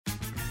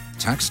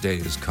Tax day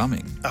is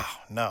coming. Oh,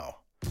 no.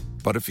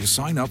 But if you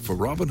sign up for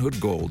Robinhood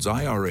Gold's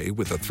IRA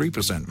with a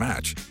 3%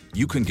 match,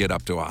 you can get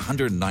up to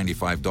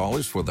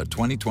 $195 for the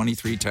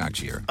 2023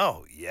 tax year.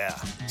 Oh, yeah.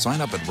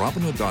 Sign up at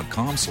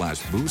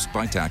Robinhood.com/boost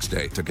by tax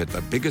day to get the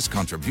biggest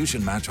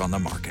contribution match on the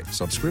market.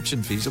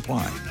 Subscription fees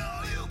apply.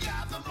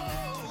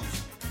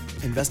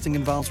 Investing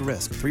involves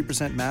risk.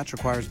 3% match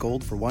requires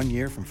gold for 1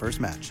 year from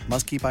first match.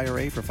 Must keep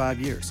IRA for 5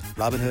 years.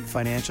 Robinhood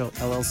Financial,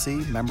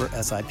 LLC, member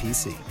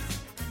SIPC.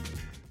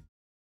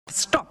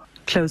 Stop.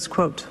 Close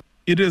quote.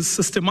 It is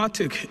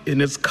systematic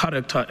in its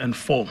character and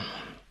form.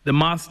 The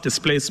mass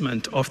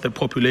displacement of the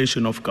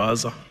population of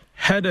Gaza,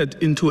 headed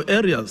into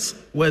areas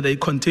where they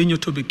continue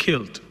to be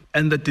killed,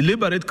 and the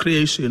deliberate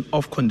creation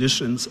of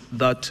conditions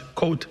that,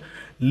 quote,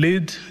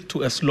 lead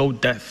to a slow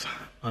death,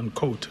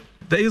 unquote.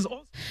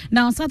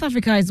 Now, South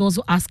Africa is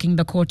also asking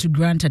the court to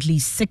grant at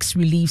least 6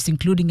 reliefs,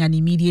 including an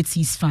immediate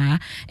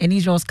ceasefire and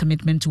Israel's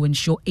commitment to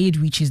ensure aid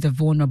reaches the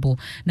vulnerable.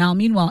 Now,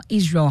 meanwhile,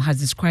 Israel has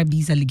described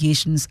these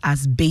allegations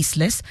as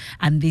baseless,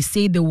 and they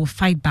say they will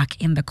fight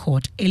back in the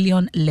court.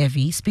 Elion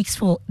Levy speaks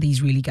for the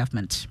Israeli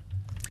government.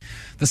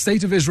 The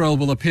State of Israel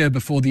will appear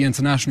before the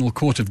International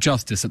Court of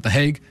Justice at The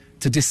Hague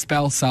to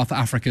dispel South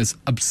Africa's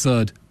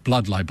absurd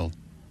blood libel.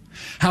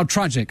 How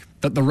tragic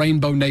that the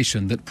rainbow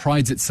nation that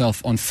prides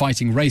itself on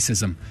fighting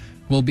racism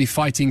will be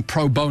fighting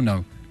pro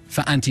bono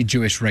for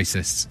anti-Jewish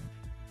racists.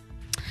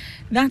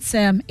 That's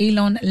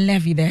Elon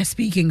Levy there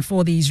speaking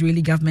for the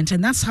Israeli government.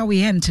 And that's how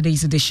we end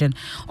today's edition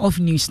of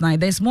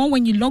Newsnight. There's more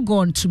when you log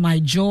on to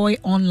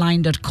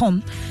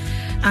myjoyonline.com.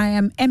 I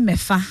am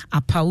Emefa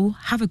Apau.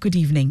 Have a good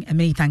evening and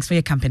many thanks for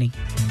your company.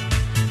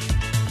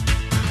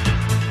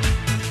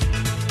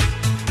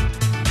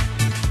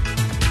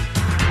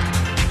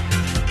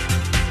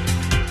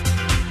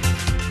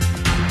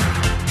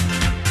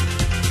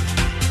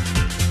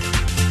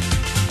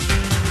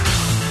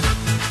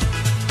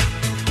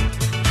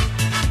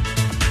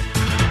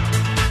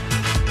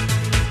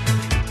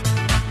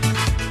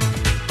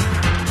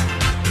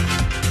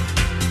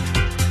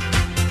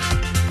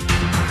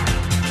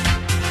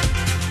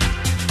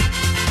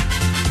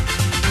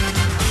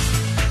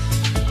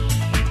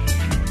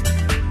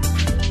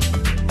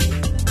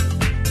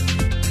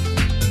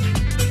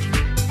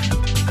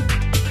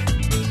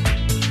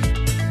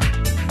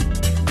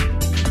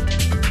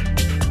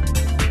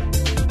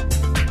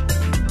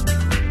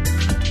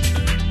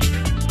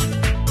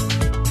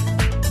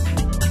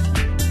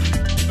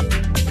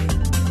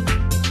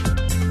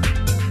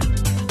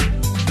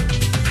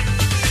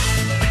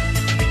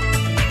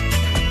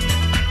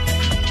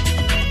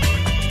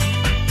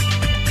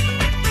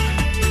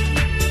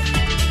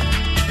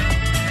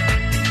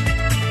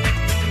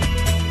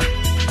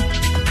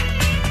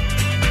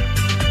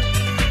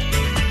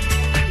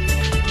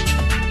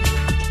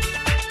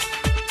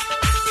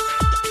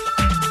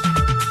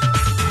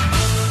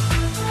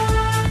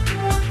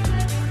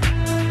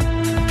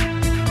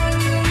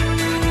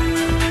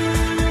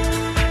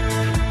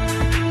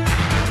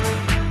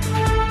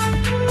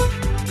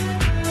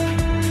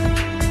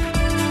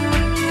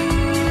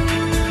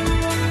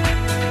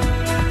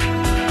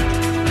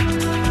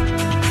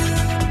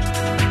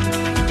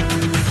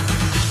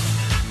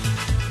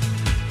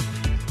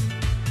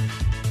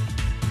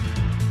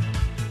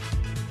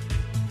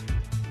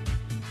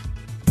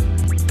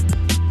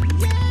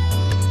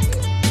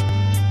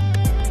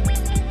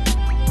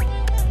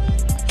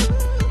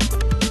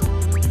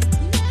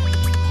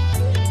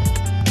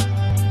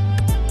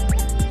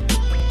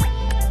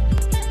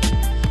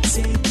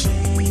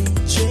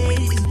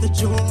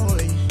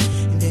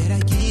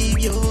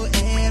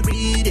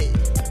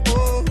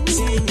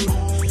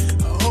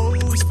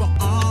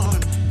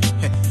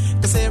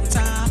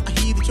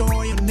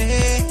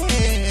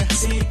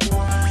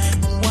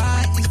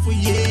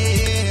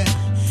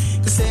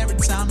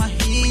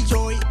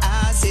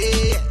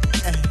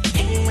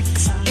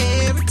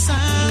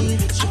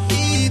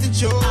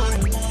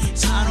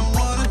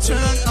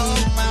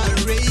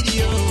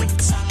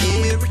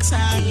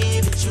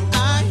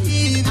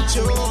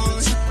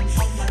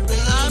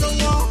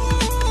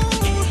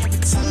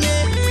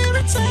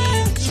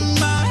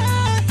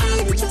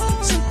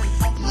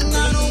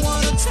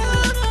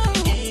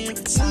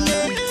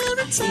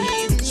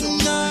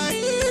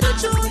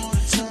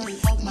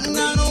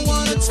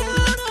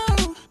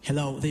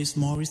 Hello, this is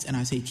Morris, and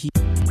I say keep.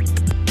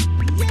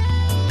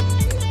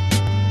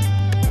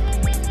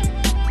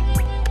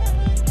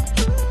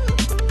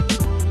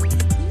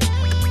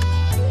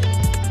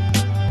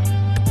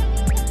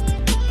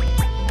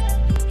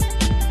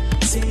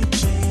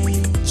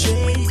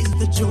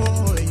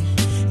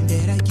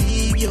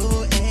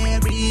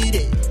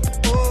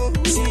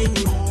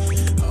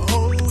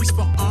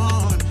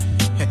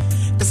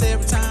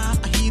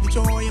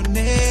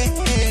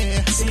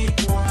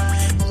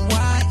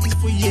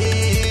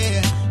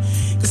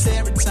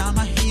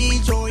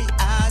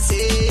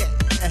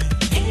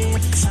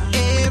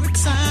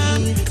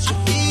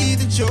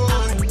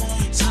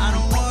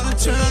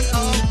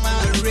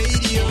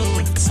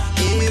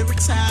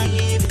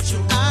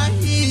 I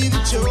hear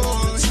the joy.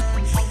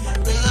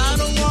 I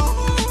don't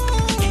want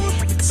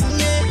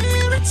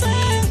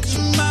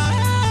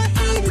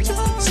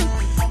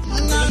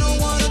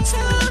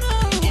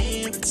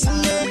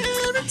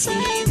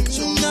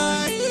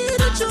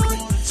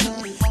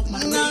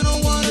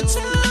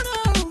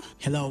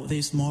Hello,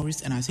 this is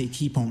Morris, and I say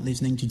keep on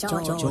listening to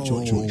George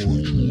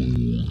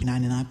 99.7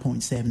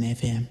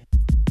 FM.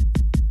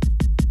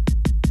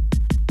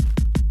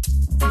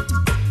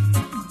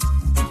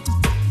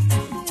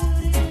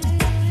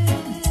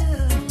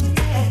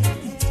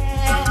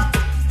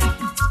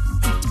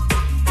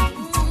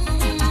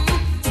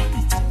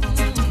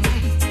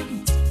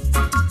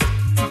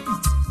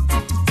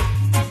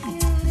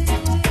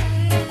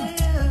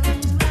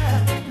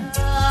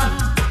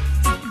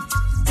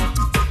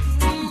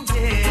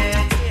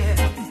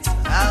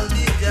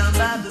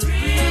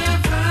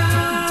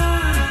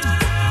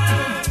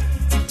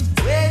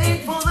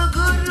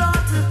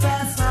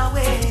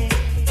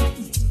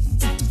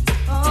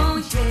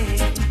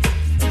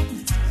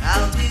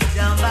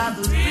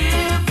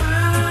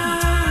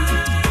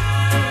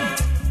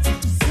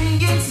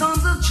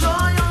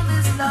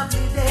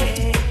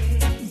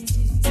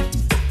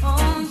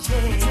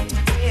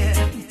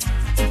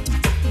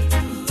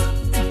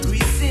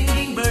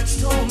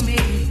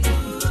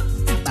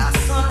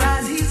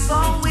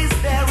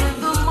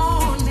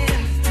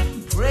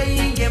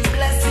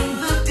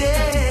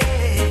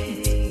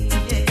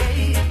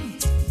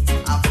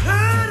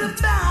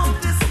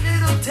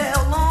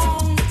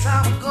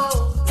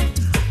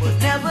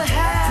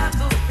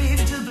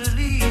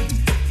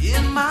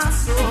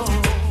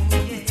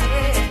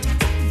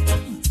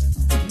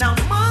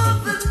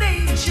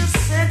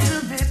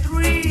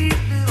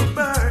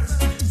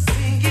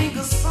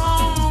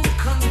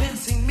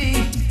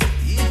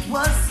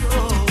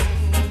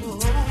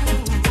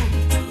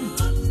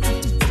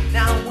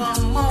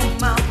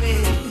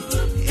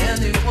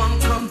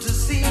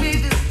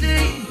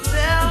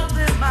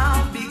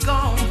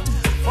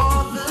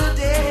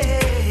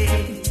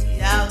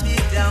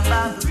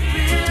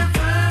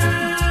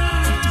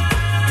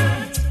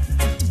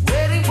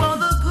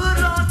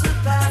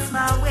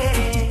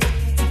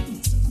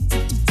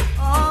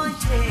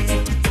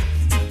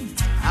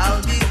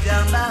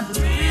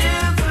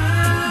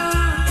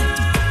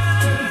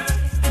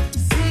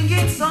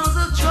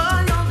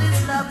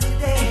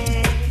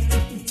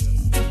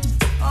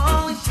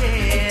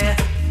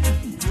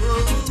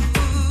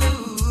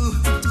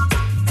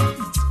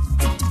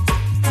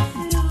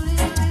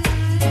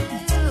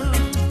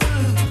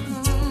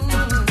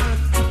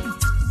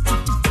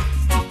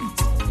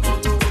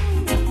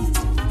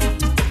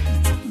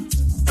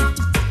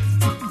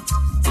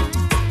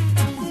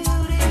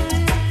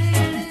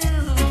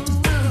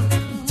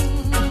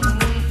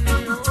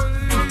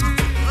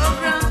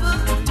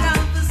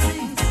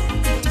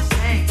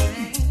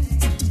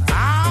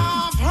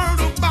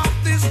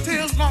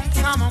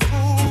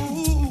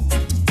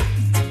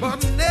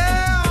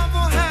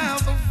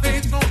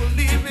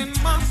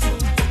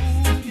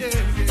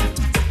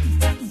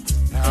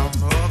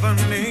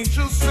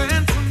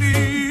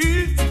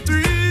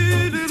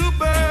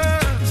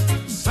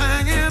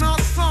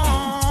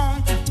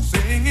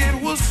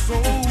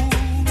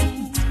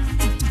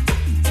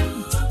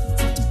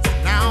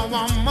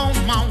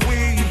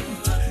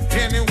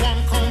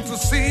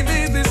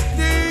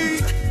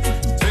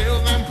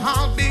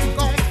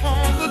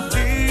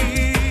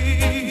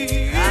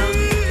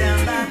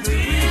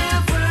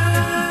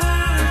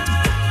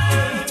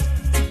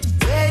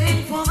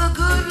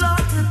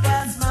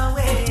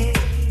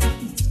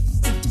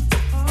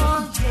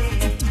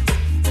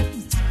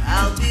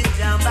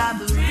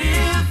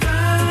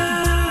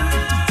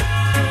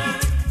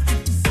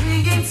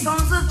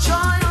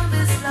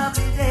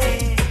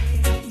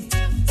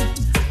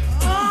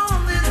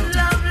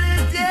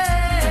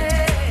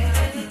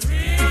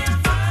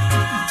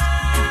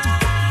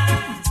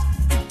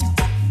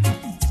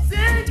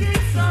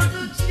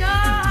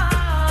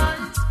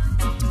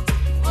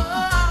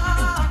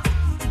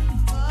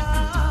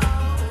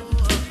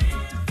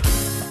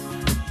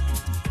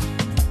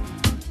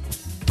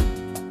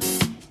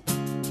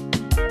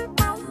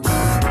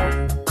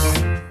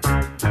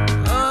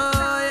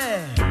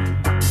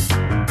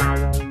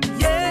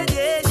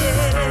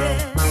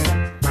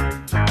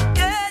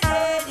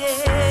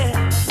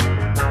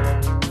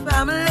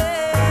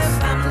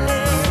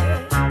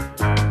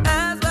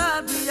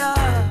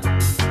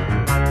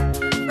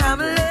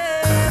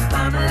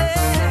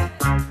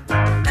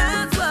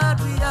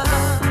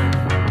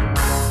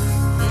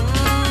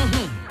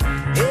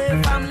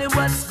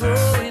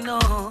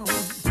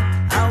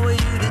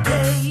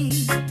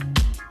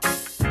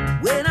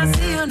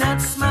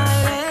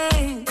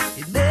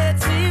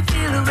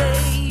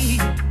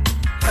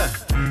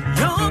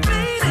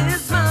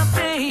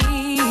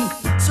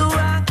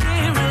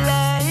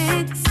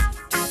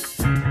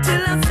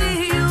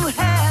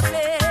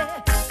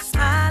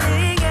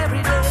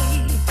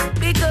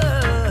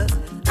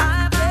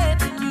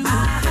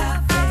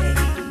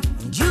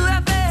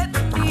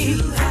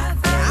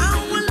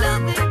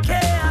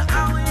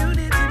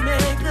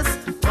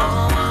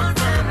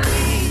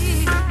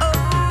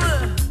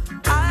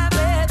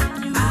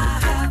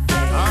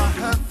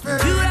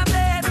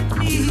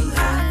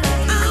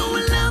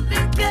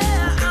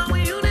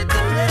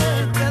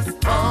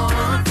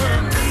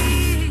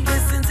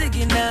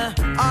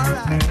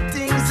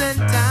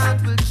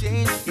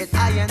 yet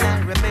I and I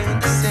remain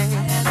the same.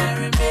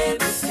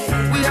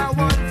 We are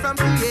one from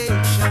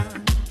creation.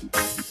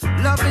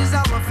 Love is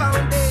our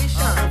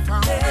foundation.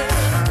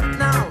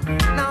 Now,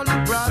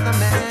 look, brother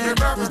man,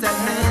 who's that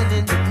man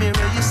in the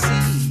mirror you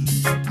see?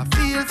 I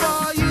feel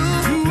for you,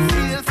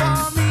 feel for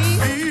me.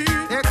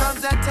 There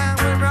comes that time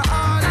when we're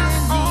all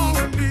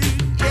in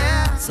need.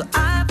 Yeah, so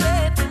I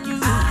bet in you.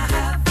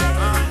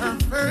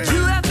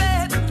 You have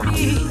bet in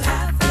me.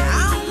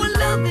 Our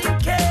love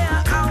and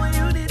care, our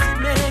unity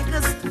make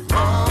us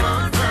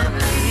one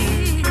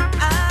family.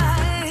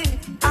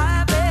 I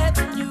bet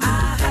in you.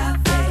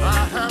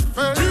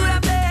 You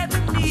have bet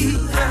in me.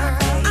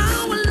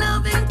 Our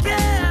love and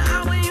care,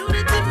 our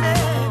unity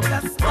make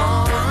us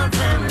one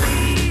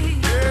family.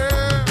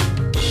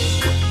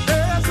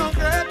 There's no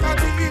greater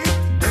need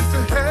than to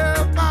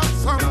help out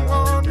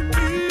someone in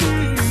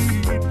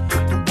need.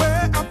 The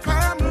way a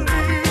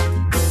family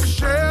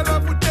share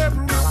love with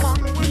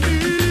everyone we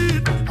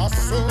need. I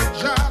so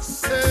just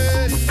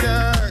say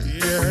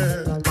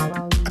yeah.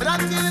 But I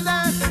tell you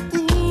that,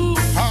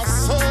 I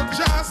so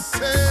just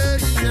say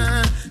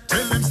yeah.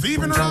 Tell them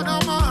Stephen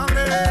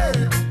Ragamani.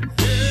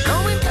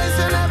 now in case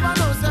you never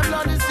know, some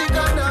blood is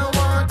thicker than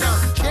water.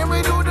 Share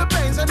we do the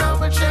pain, so now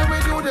we share we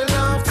do the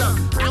laughter.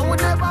 I will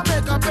never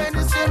make a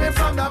penny, see me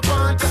from the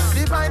front.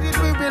 Divided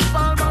we will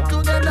fall, but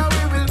together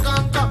we will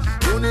conquer.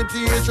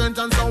 Unity is strength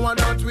and so on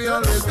that we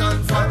always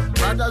stand for.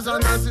 Brothers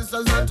and our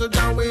sisters, not to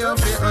down, we have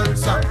the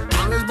answer.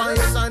 Always by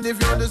your side if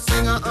you're the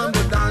singer and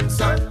the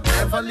dancer.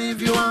 Never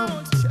leave you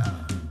out.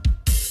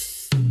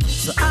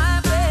 So I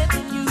bet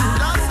in you.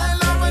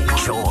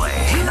 Joy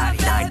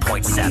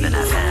 99.7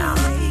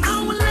 FM.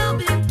 Our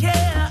love and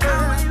care,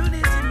 our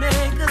unity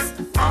make us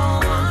all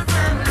one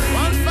family.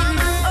 One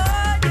family. Oh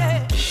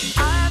yeah, I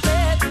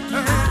bet in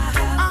you.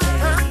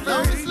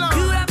 Love is love.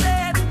 You have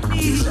bet in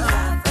me.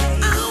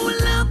 Our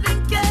love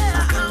and care,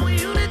 our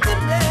unity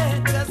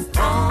make us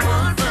all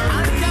one family.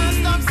 I can't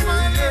stop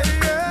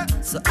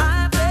smiling. So I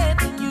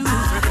bet in you. You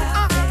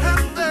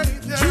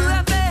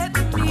have bet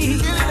in me.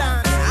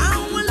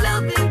 Our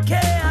love and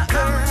care,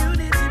 our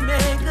unity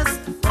make us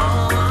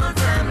all one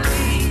family.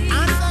 I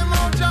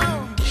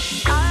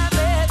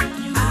bet in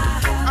you.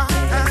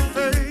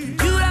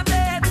 You have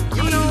bet in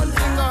me.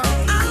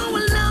 Our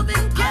love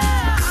and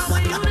care, our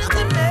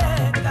unity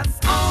make us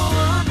all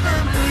one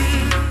family.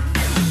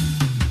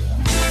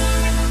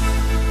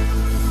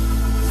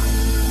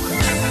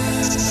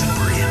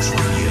 Super Hits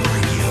Radio.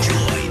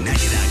 Joy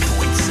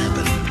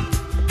 99.7.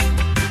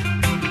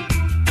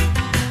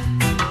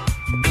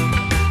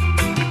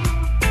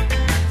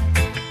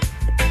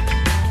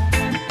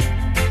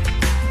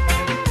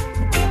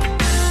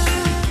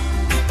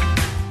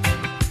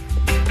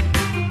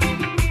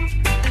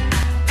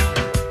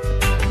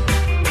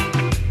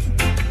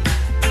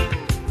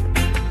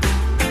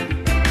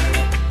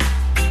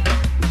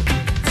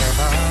 Have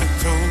I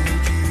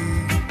told you?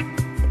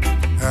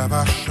 Have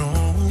I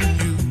shown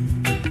you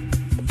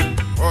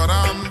what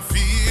I'm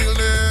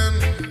feeling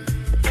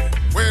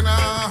when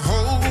I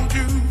hold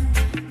you?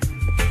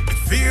 It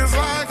feels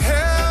like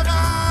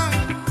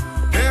heaven,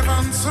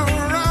 heaven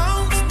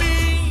surrounds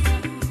me.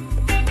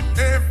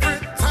 Every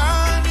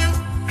time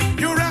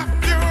you wrap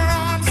your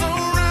arms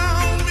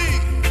around me,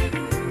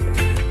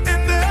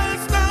 and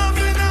there's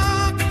nothing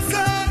I can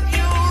say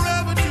you'll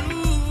ever do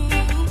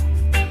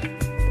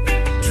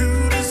to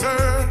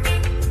deserve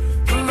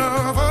the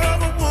love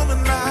of a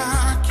woman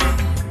like you.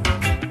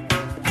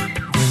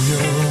 When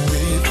you're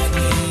with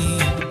me,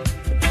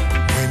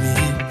 when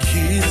you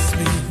kiss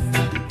me,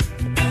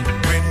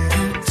 when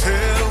you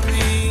tell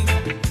me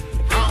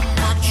how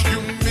much you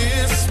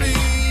miss me,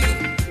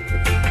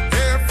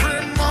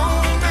 every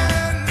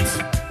moment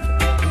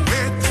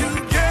we're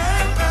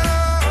together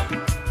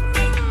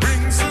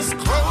brings us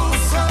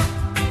closer,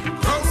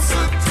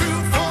 closer to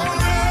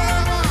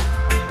forever.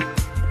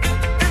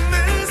 And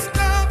there's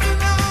nothing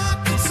I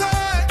can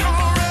say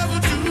or ever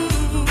do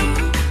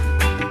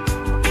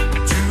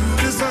to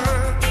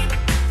deserve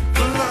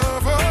the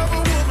love of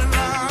a woman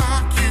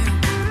like you.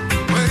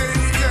 Well,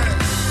 yeah.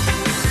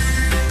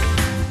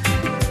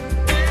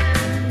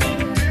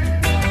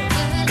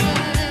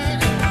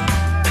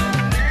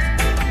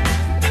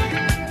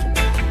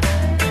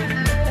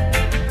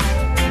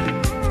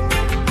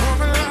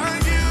 Woman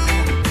like you.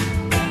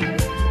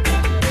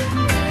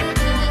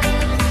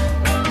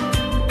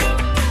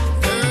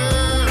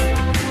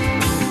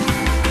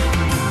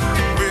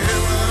 Where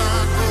would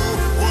I go?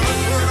 What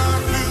would I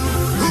do?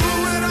 Who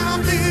would I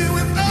be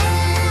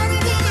without a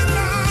woman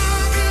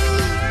like you?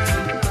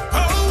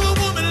 Oh, a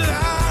woman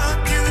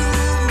like you.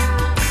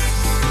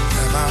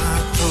 Have I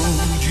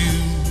told you?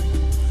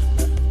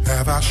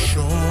 Have I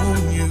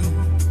shown you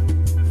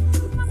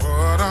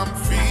what I'm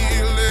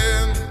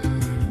feeling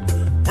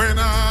when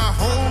I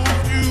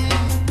hold you?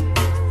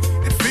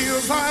 It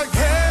feels like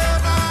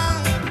heaven,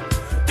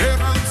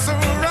 heaven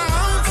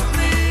surrounds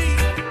me.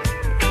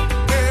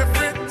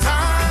 Every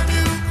time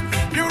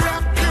you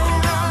wrap your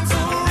arms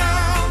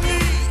around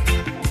me,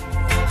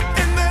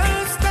 and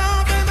there's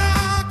nothing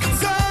I can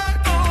say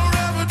or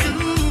ever do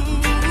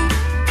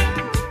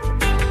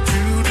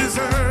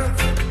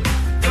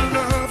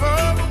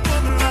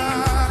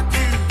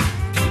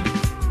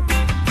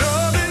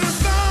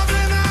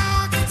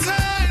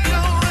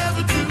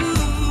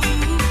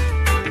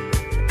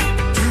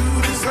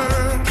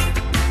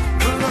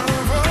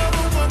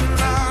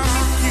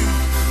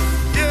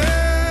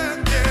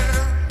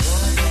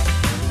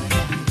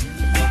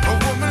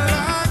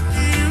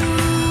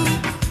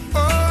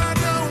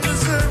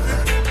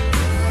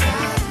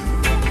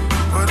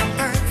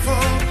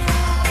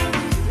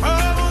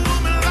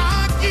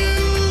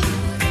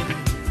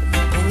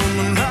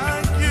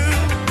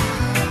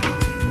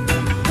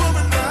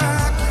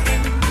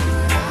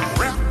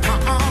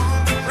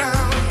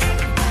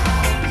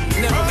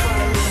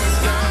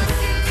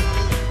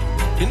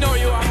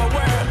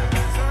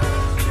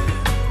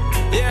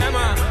Yeah,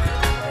 man.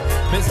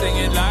 Me sing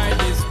it like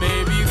this,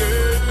 baby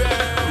girl.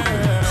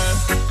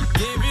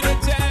 Give it a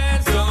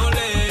chance, don't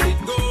let it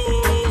go.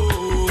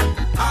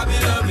 I'll be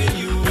loving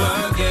you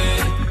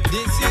again.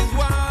 This is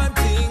one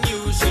thing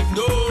you should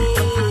know.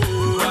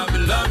 I'll be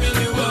loving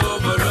you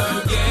over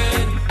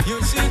again. You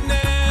should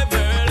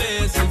never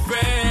listen,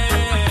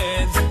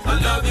 friends. I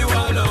love you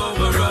all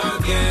over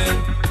again.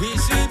 We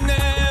should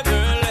never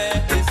let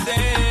this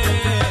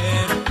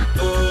end.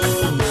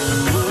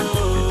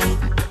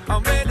 How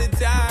many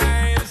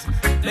times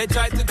they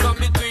tried to come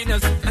between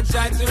us and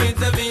tried to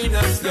intervene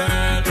us,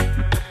 girl,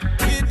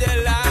 with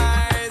their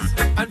lies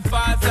and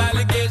false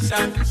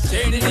allegations,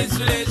 shading this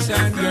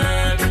relation,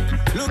 girl.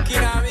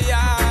 Looking at me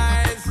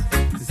eyes,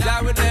 'cause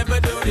I would never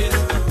do this.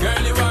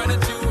 Girl, you are the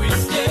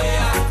truest.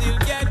 Yeah, I still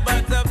get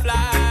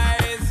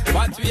butterflies.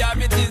 What we have,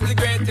 it is the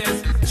greatest.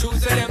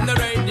 Choose them the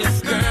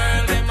greatest,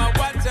 girl. Them a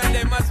watch and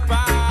them a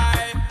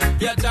spy.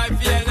 Yeah, try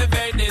to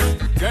elevate this.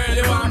 Girl,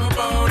 you are my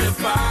bona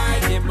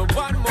fide. Give me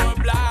one more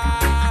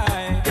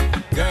blind.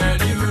 Girl,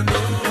 you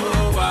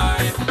know why.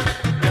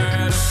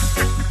 Girl,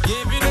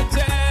 give it a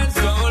chance,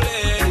 don't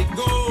let it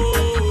go.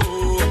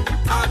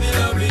 I'll be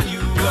loving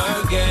you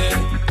again.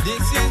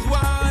 This is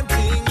one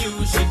thing you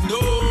should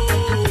know.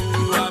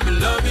 I'll be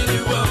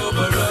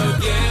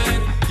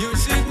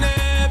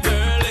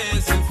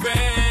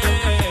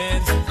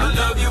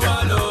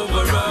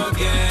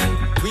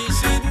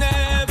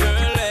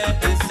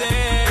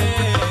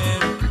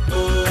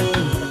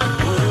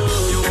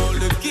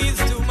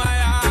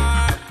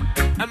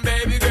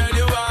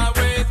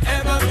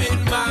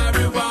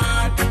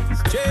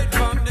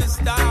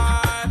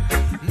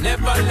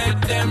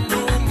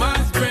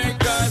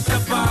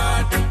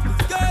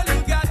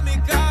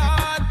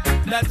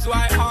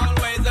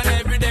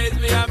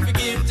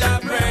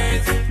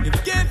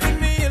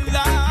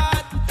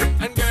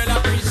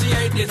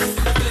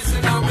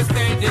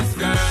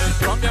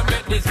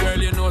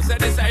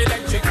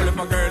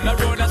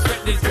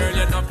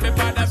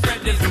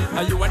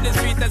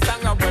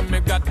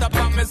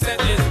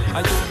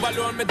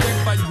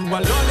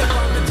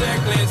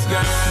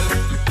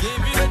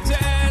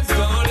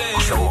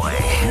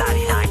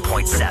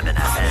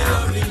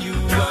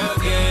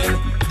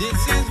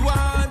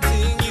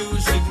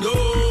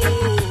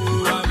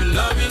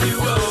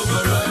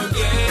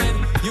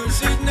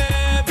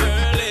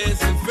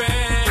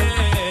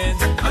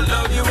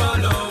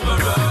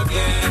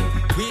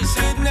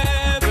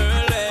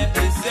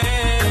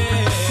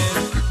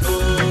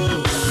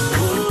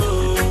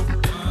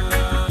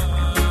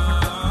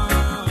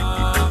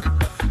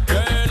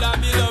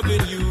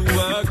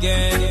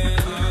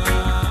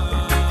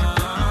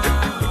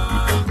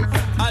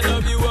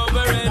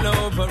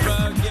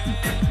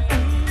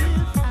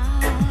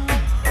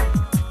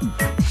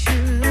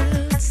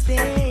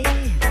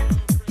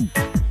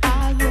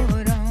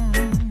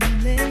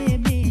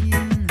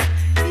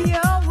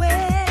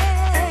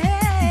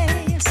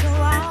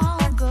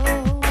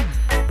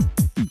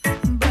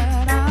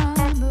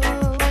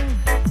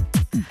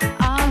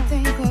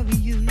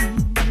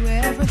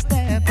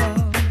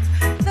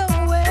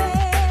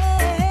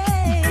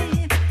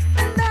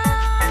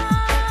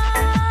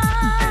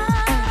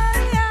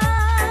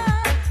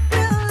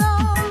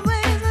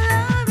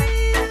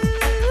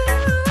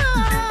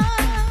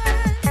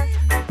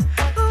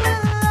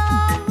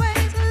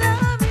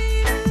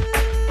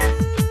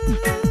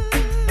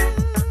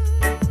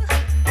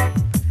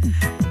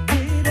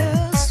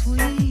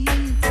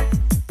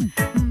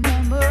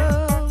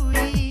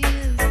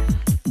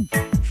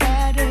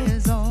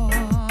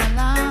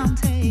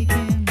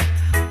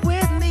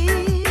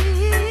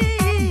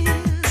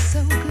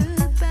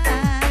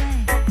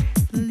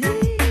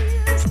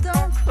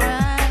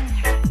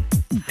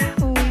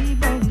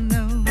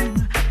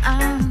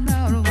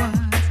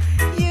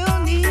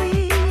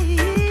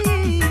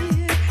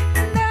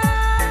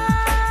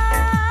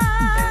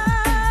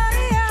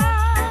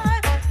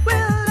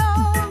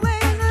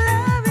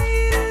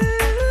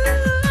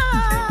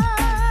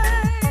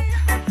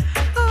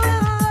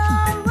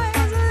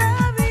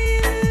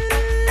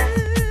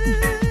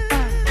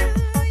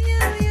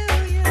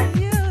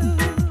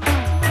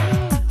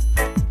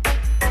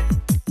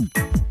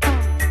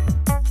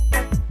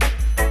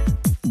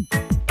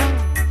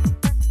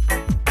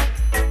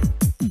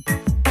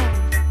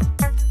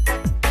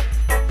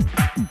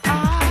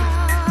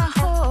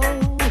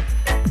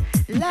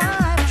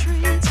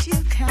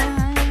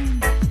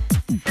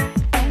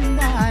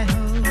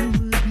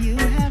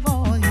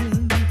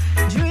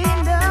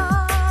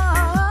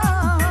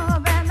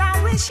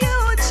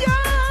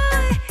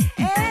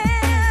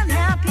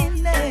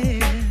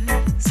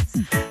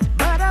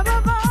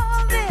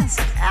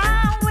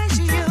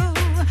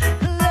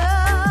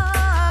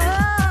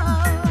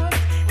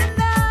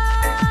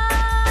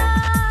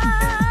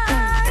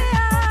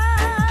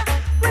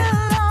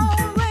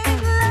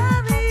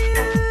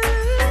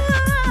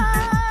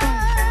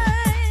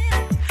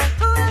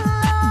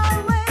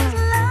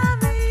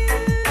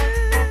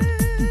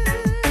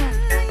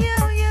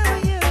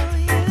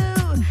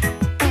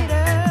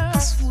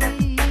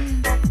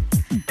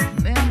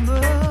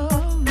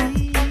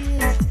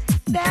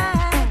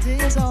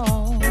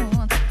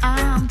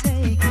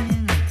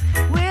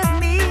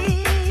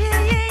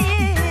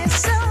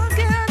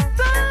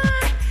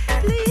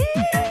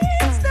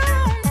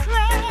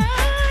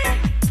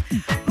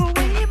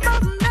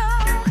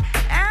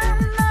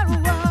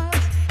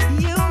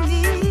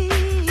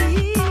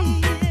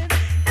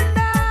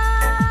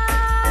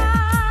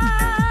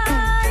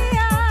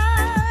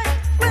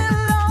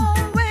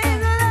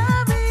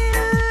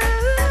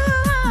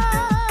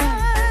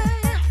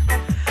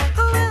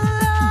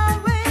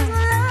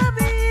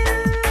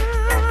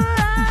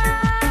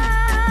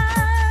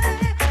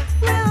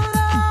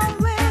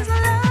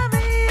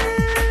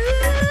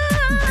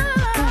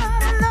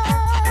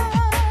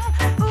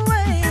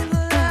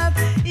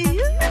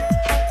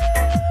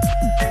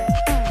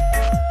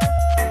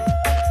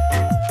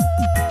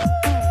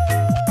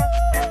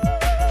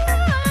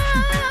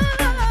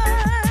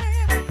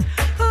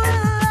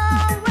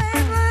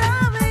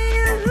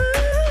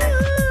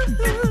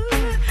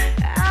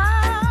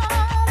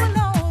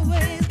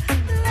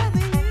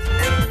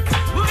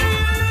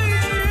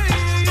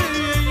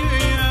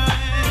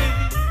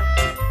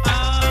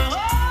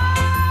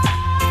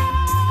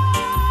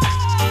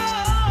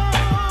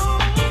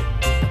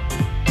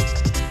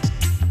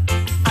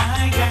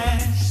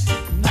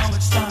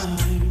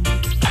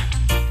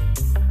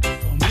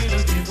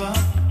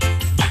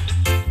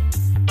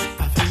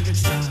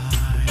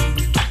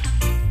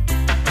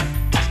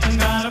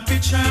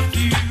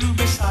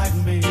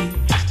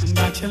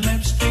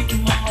lipstick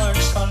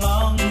marks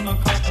along a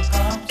couple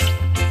cups.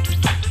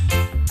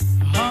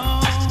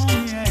 Oh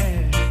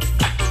yeah.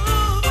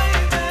 Ooh,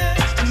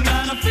 baby.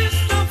 Got a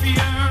fist of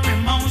your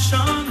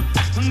emotion.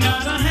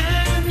 Got a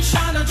hand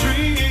shot of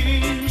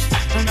dreams.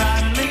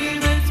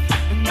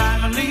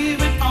 Gotta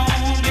leave it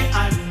on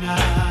behind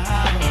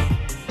now.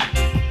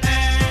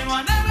 And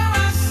whatever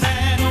I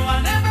said,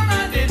 whatever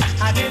I did,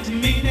 I didn't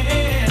mean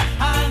it.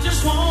 I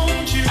just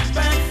want you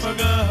back for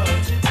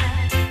good.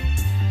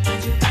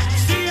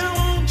 See, I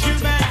want you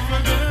back for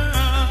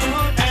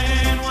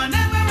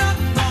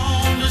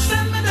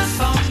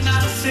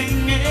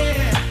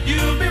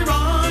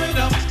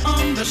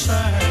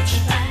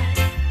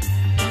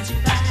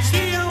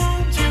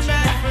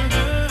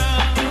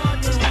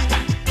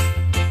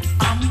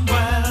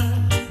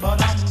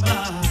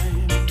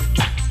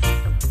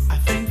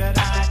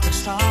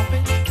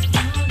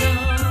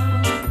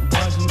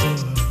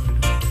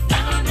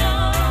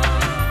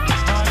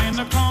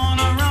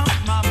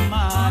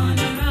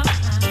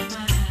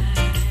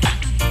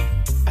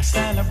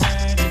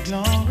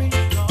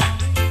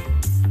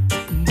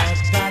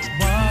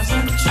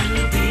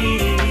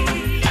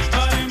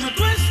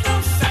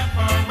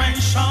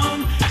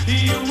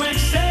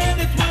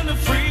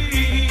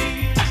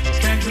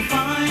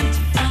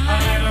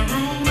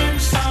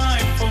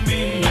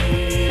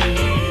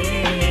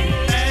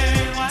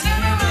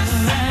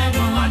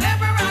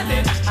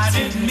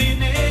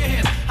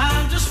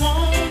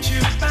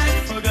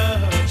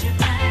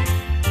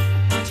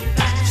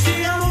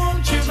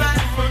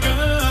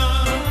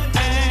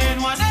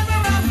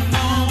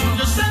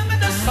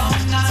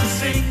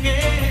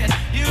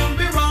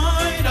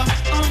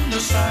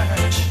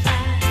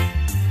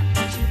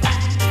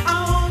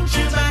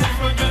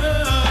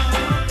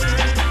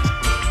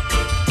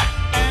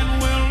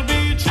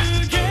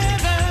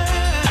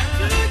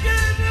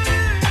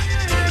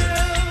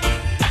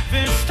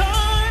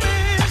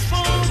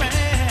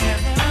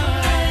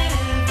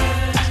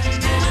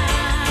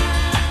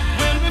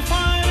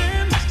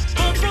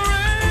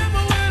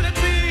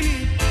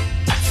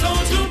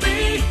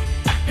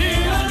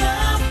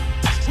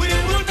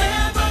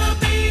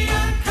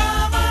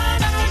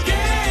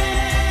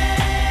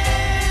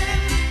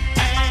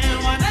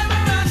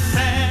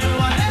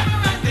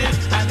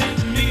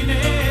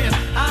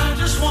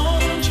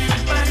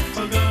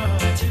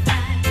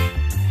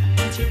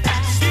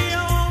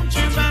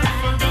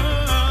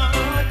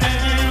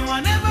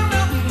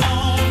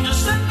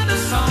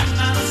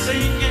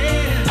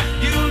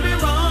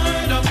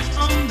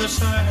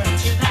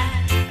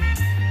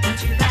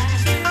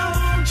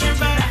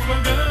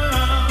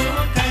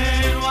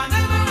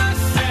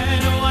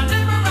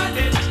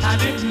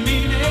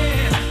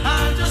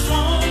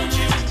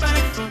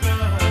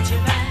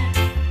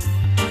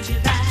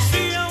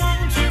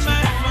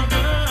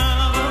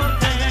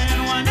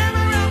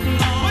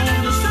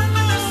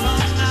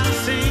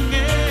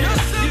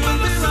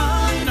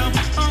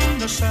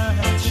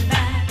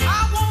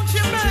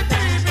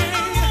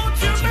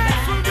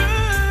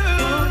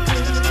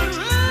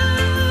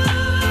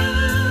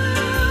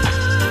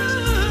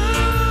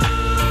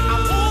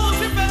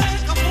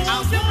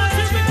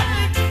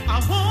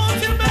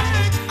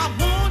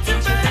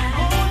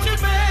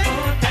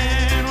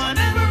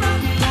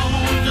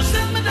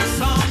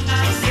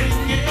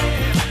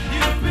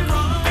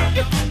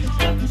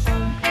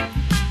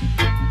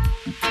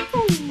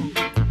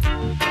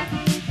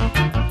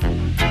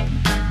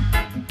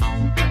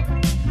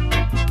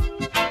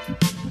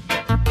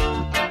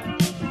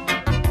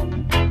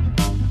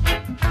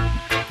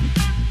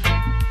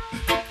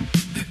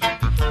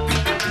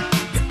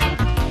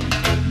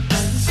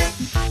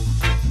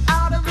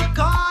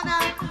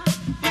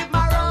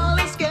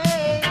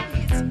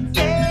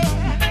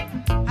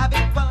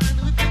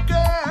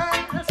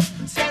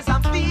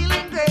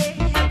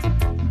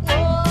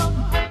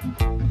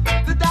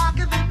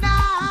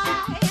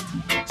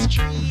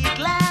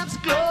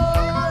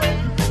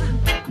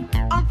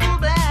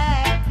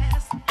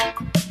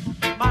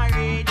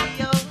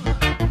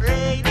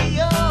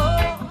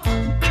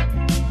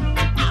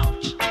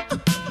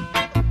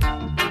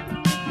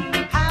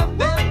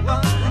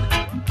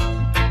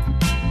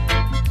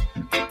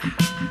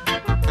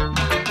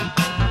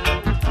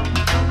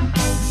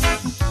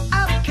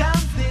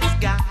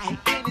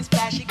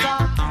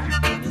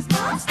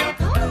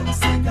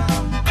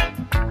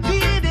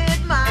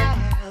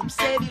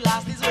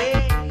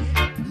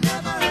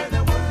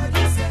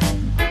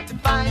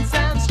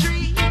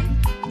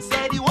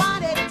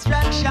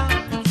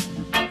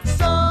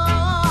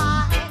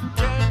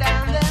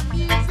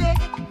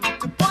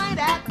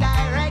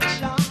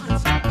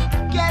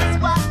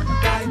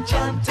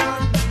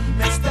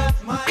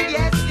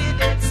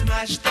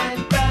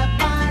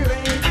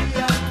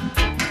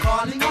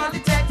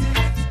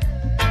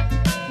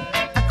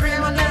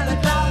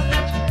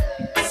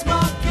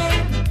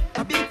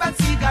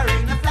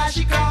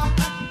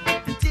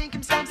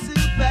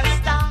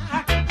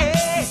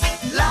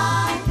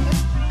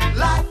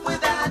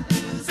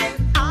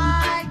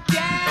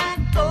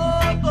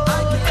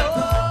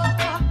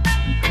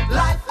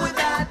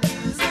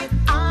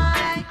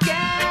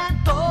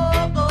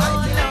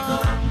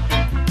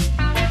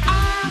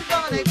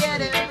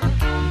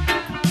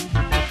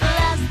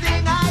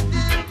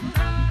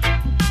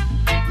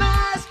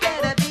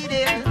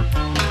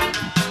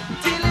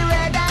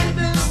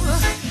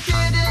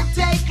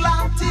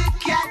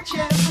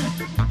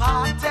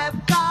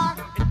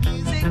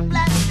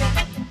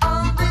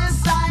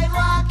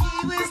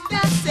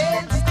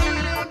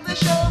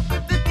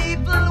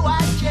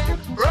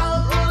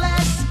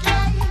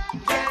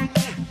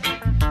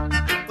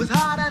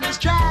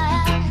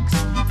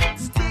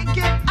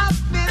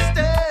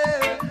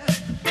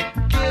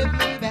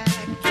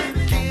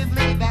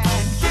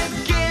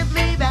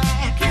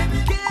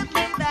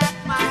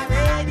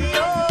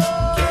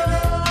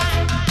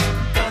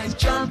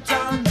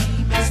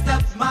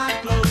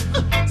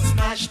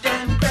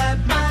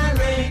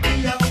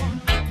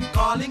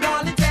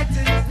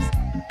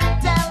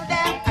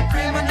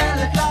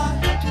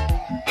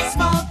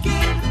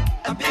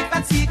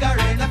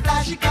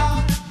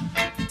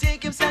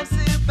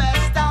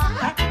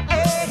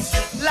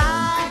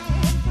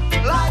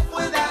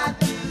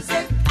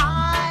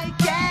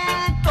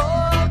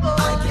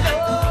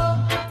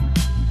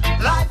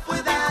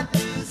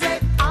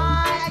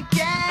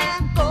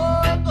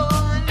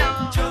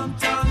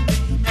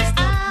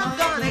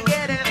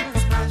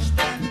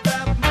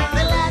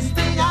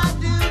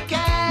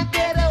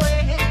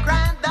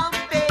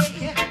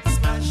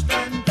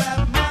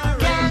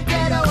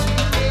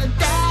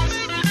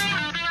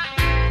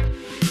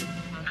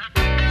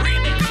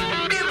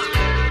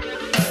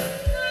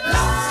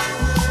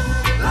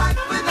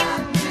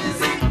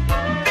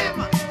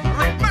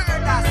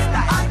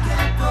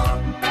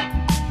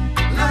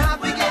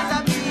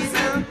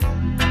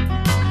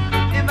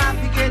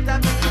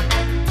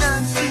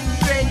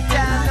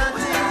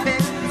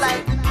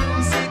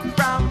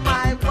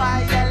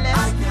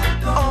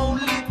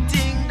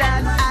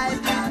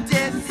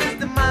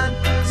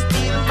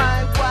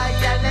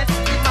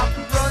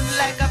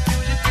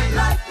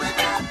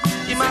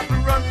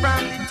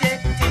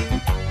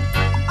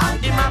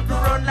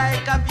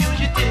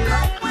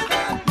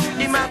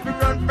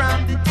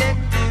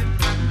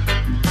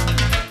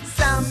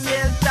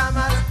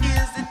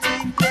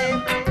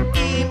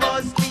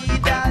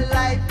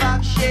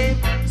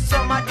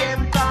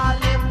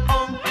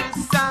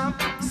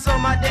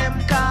Some of them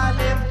call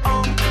him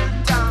Uncle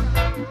Tom.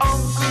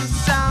 Uncle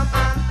Sam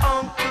and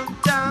Uncle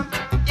Tom.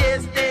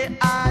 Yes, they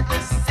are the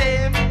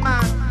same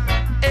man.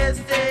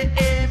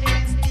 S-A-M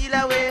means steal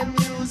away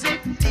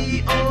music.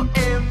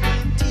 T-O-M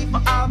means T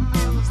for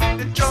abuse.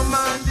 The drum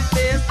and the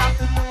bass have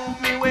to move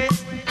me way.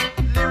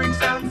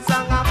 Lyrics and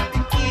song have to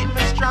keep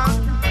me strong.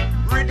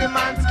 Rhythm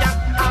and scat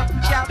have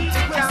chap to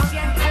count.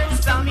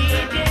 Some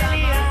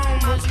daily on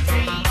the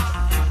street.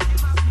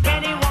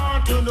 Many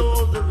want to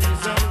know the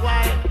reason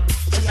why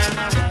I'm a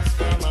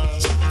Rastaman.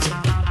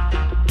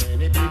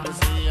 Many people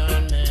say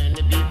and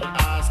many people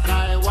ask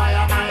why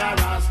am I a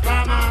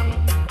Rastaman?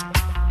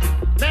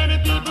 Many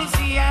people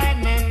see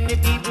and many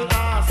people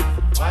ask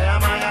why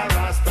am I a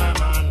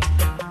Rastaman?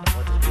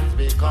 But it is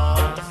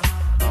because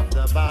of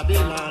the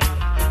Babylon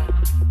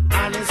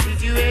and the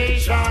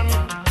situation.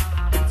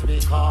 It's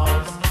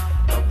because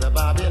of the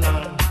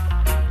Babylon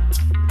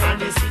and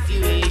the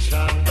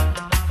situation.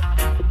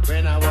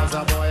 When I was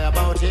a boy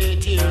about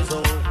 8 years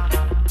old,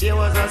 there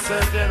was a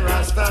certain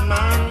Rasta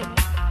man,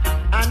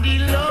 and he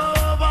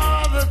loved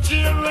all the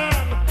children,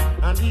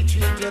 and he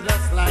treated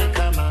us like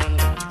a man.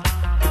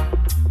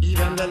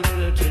 Even the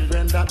little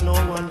children that no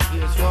one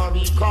cares for,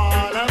 he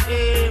called up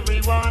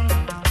everyone,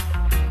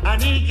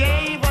 and he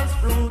gave us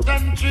fruit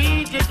and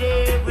treated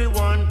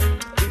everyone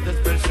with a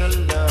special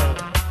love.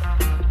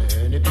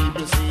 Many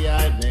people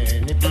say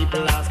many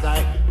people ask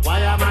why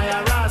am I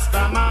a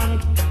Rasta man?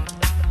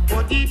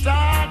 But he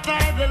taught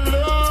I the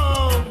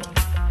love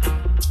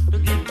to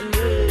give to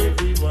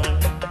everyone.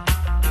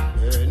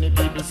 Many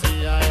people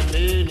say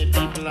many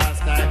people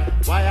ask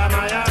why am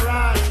I a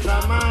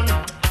Rasta man?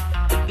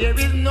 There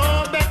is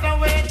no better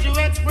way to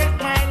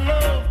express my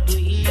love to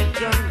each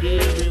and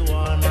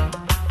everyone.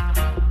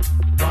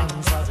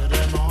 One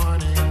Saturday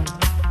morning,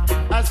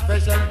 a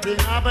special thing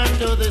happened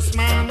to this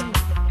man.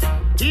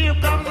 Here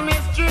comes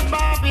Mr.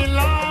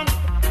 Babylon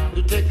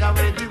to take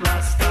away the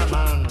Rasta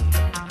man.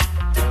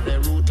 So they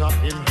root up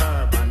him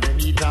herb and they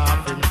eat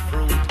off him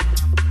fruit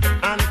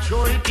and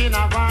throw it in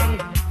a van.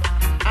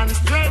 And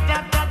straight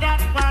after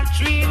that for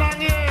 3 long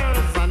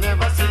years I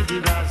never see the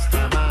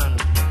Rasta man.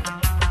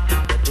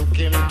 They took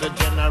him to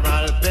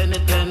General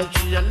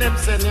Penitentiary and them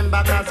sent him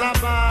back as a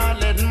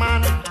bald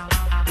man.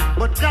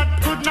 But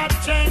that could not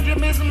change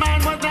him. His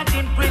mind was not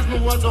in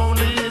prison, was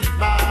only his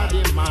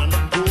body, man.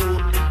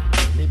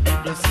 Many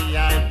people see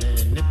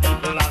many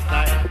people ask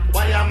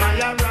why am I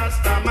a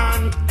Rasta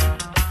man?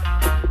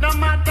 No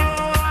matter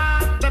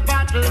what the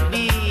battle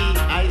be,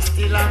 I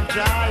still am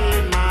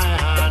trying my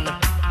hand.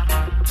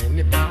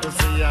 Many people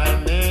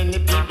say many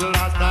people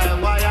ask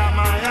why am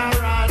I a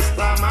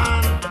Rasta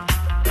man?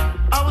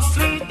 How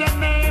sweet the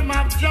name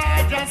of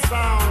Georgia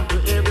sound to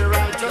every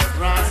righteous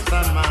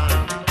Rasta man.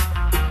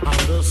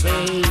 And the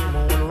same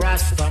old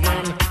Rasta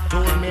man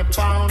told me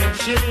pound,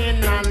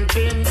 shilling and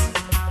pins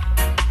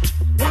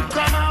would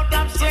come out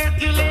of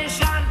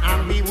circulation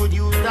and we would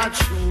use that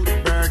shoot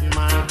bird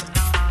man.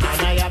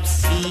 And I have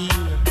seen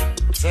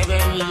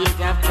 7 years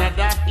after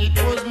that it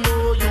was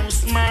no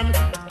use, man.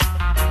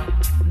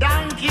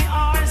 Donkey,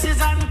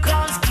 horses and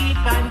cows keep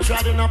on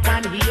treading up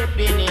and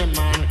heaping him,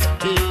 man.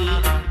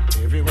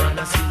 Hey, everyone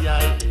I see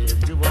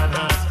everyone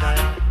ask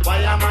why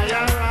am I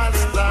a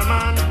Rasta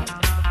man?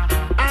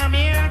 I'm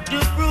here to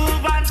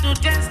prove and to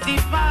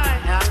testify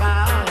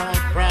about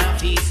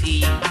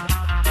prophecy.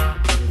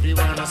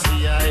 Everyone I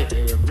see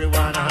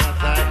everyone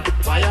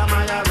ask why am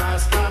I a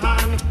Rasta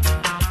man?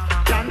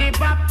 John the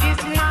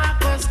Baptist,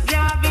 Marcus,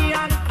 Garvey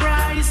and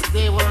Christ,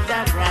 they was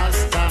a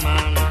Rasta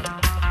man.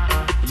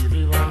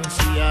 Everyone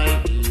see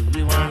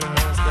everyone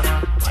ask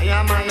why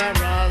am I a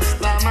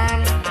Rasta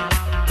man?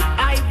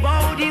 I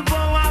bow the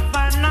bow of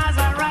a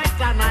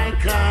Nazarite and I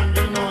can't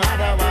do no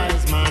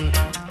otherwise, man.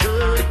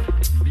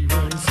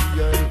 Everyone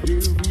see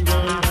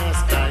everyone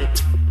ask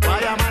why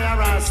am I a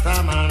Rasta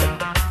man?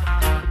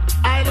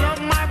 I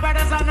love my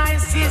brothers and my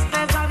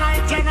sisters and I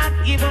cannot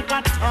give up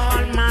at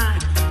all, man.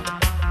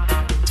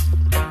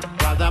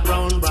 Brother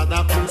Brown,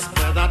 Brother Kus,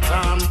 Brother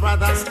Tom,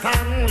 Brother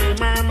Stanley,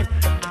 man.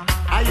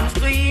 I used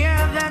to hear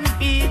them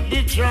beat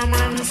the drum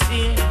and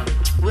sing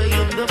way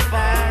in the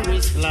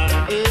forest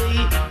land.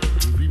 Hey,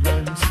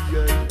 everyone see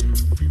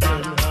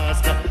everyone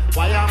ask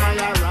why am I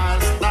a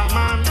Rasta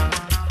man?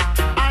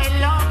 I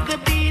love the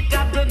beat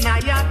of the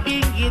Naya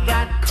Bingy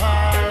that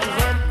calls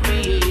a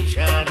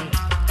creation.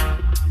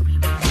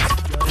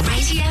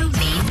 Radio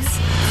means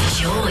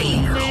joy.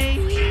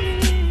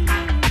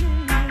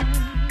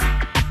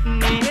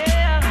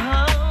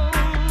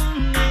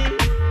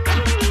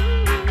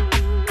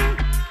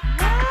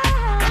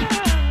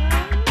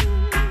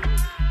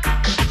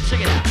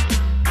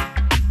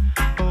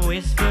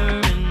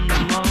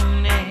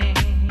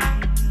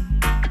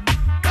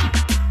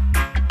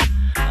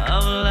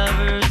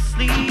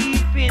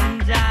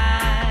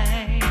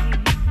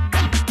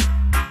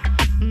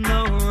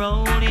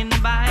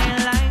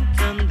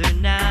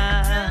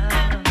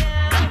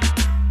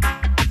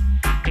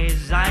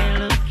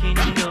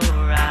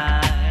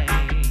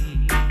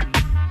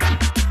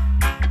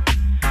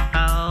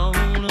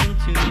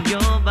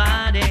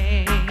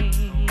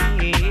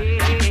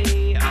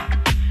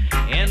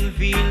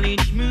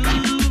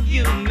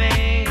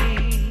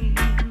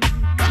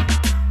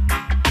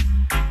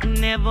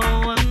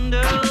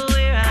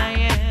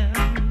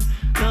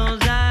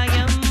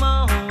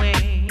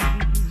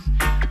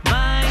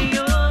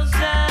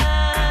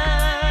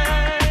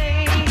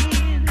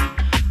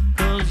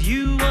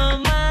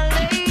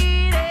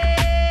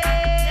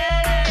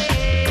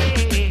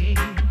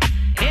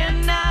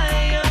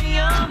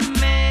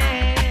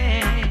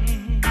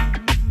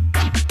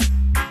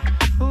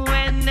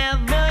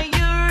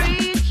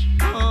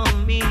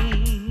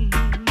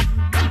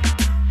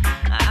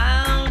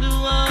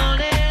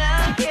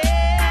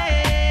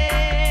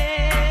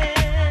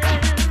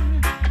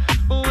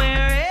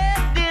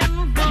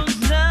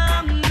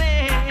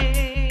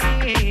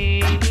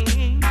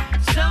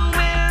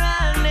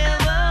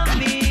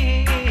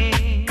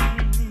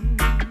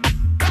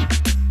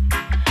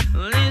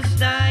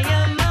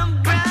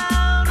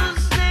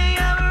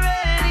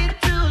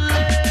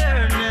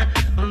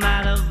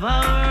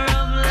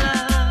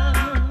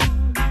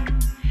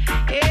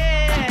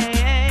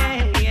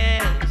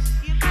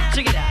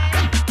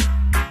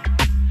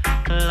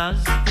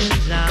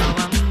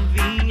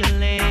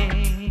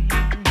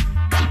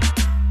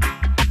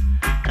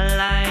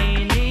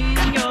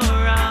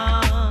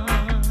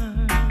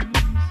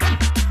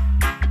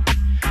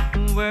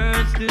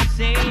 to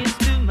say it's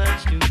too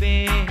much to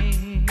bear.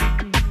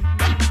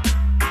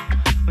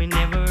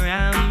 Whenever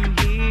I'm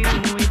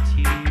here with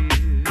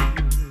you,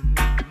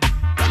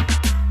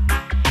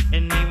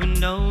 and even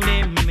though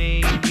there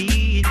may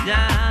be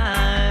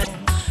times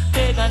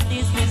they got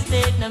this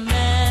mistake, no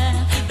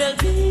man, they'll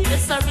be the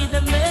sorry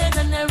the made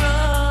and the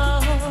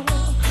wrong.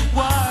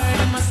 War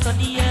them a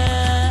study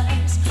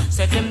yes,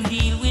 set them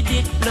deal with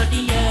it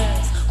bloody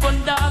yes. Gun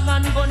dog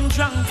and gun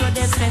drunk to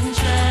the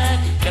central.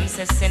 Them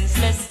say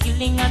senseless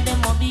killing and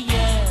them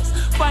obvious.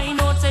 Find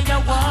out say the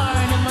war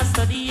them a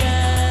study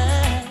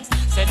yes.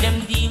 Say them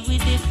deal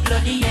with it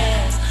bloody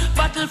yes.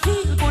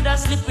 Battlefield could a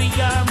slippery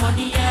or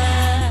muddy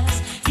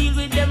yes. Deal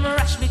with them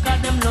rush because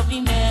them love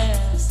him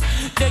yes.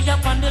 They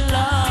up on the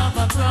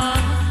lava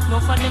ground. No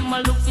for them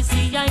a look to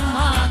see I'm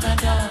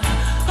Magada.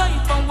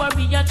 Hype and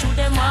warrior to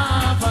them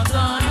have a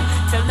gun.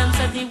 Tell them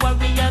say the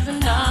warriors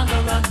naga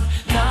run.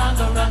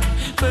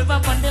 Curve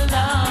up on the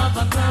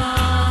lava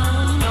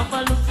ground. No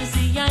for look to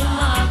see I'm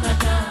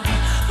Magada.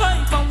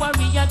 Hype and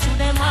warrior to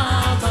them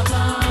have a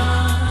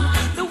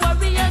gun. The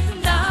warriors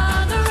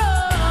naga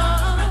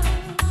run.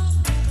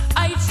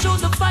 I show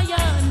the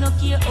fire, no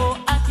care how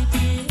hot it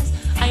is.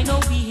 I know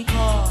we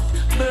caught,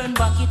 burn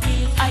back it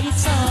is. I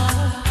saw,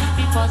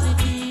 be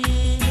positive.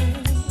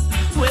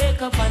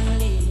 Wake up and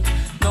live.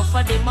 No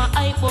for them a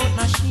hype out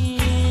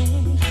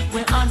machine.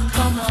 We're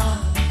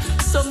uncommon.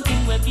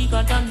 Something we're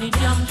bigger than the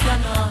damn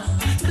cannon.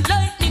 The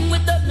lightning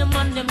without them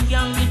and them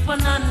gang with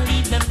one and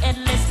leave them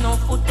headless, no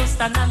foot to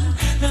stand on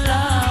the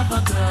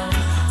lava ground.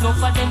 No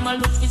for them a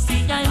look to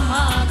see I'm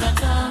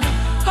Magada.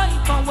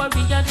 Hype and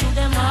warrior to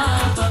them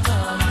have a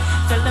gun.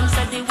 Tell them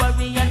say the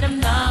warrior them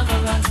naga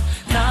run.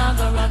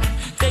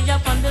 They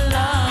up on the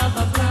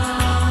lava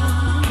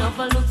ground. No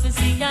for look to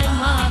see I'm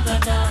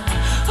Magada.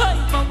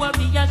 Hype and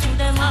warrior to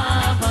them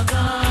have a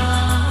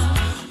gun.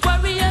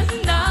 Warriors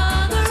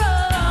naga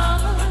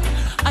run.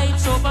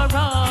 Hype's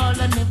overall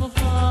and never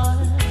fall.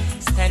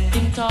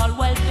 Standing tall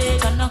while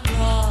pagan a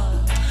crawl.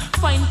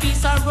 Find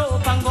piece of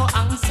rope and go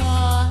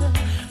answer.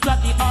 Grab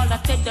the all I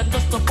take them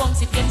just to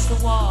bounce against the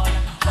wall.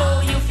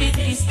 Oh, you fit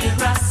this the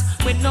grass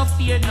with no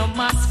fear, no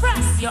mass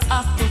frost. You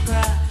have to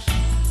crash.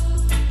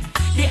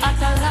 The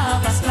utter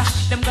lava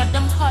splash. Them got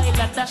them high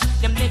that dash.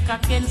 Them neck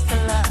against the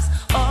last.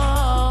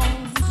 Oh,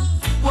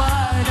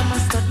 war them a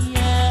study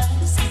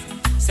yes.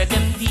 Say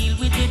them deal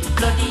with it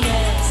bloody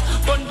yes.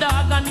 Gun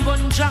dog and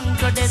gun drunk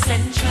to the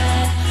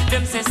central.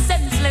 Them say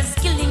senseless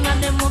killing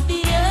and them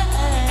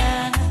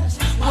obvious.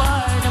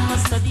 War them a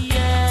study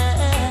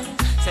yes.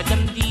 Say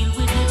them deal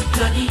with it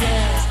bloody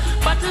yes.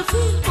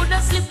 Battlefield could a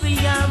slippery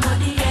or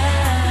muddy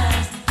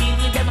yes. Deal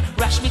with them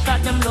rash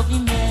because them love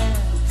him yes.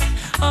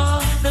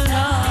 Oh, the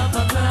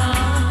lava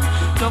ground.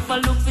 No for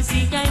look to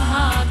see I'm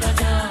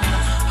Magada.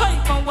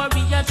 Hype and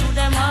warrior to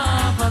them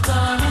have a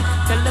gun.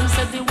 Tell them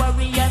say the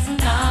warriors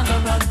naga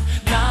run.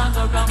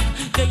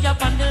 They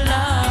up on the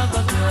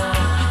lava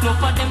ground. No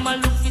for them a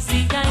look to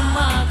see I'm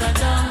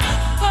Magada.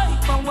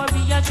 Hype and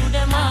warrior to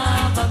them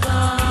have a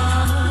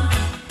gun.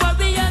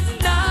 Warriors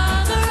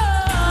naga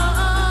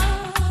run.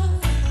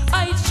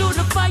 I shoot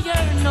the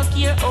fire, no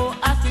care how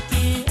hot it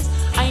is.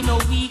 I know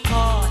we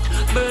caught,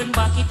 burn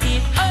back it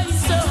is. I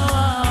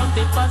saw,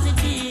 be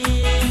positive.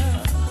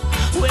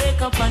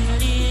 Wake up and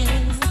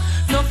live.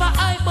 No for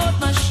eyeball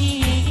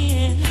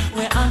machine.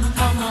 We're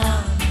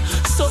uncommon.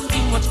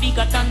 Something much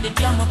bigger than the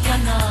damn of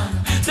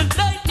cannon. The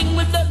lightning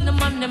with them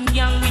and them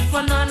young with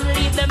one and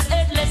leave them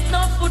headless,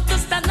 no foot to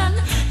stand on.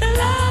 The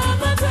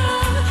lava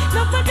ground.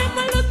 No for them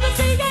a look to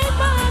see they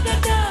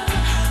Magada.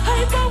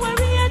 Hyper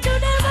warrior to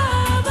them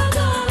have a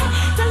gun.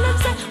 Tell them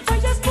say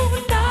fire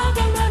spoon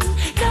naga run.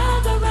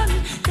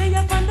 They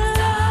up on the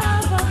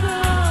lava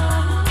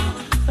ground.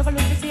 No for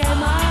look to see they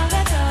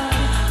Magada.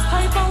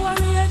 Hyper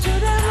warrior to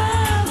them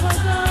have a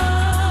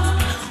gun.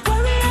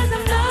 Warriors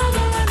them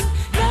naga run.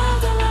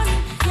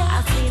 I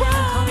see them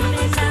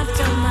coming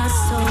after my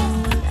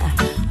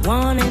soul,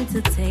 wanting to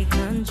take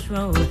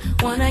control.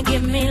 Wanna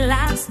give me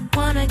laughs,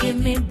 wanna give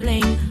me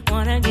bling,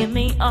 wanna give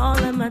me all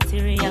the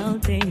material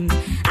things.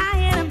 I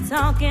hear them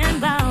talking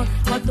about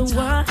what the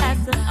world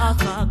has to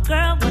offer.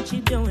 Girl, what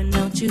you doing?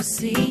 Don't you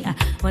see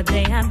what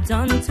they have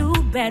done to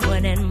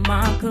Bedouin and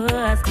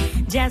Marcus,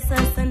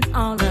 Jesus and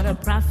all of the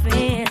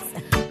prophets?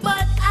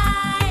 But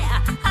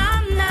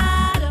I'm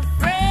not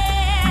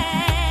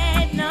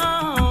afraid,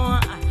 no.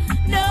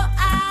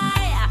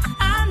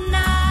 I'm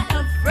not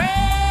afraid.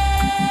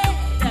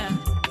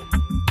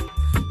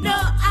 No,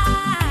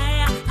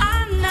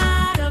 I'm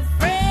not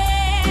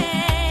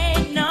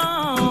afraid,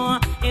 no.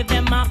 If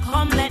them a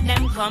come, let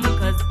them come,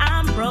 'cause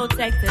I'm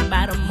protected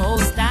by the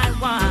Most High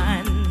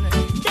One.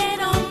 They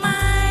don't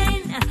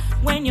mind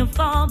when you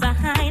fall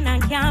behind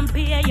and can't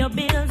pay your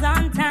bills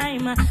on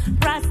time.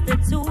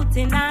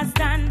 Prostituting and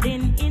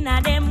standing in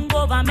a them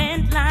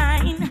government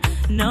line.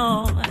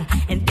 No,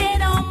 and they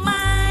don't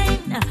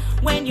mind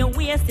when you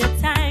waste your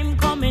time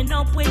coming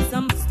up with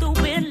some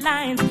stupid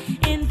lines,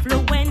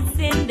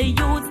 influencing the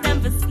youth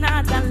them for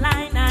snort a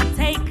line and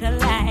take a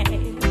life.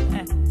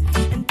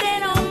 And they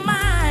don't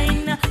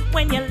mind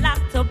when you're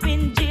locked up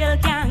in jail,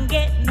 can't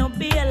get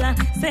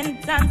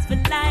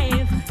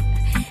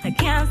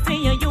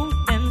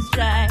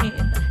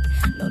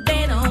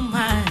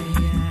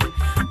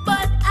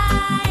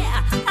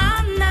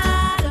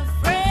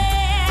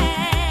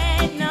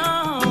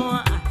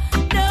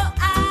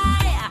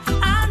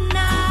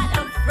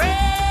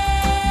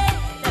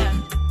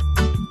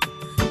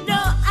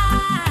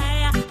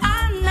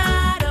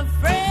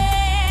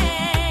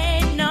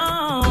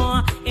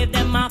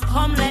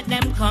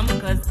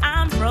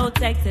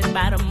protected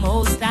by the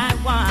Most High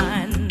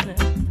One.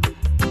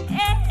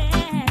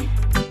 Yeah.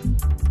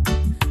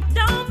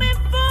 Don't be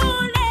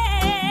foolish,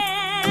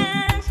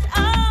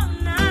 oh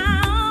no.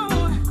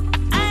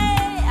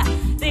 Hey,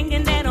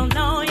 thinking they don't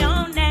know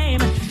your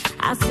name.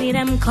 I see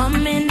them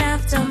coming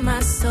after my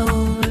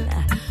soul,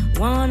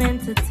 wanting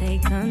to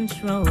take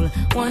control.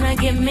 Wanna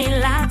give me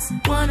lots,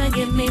 wanna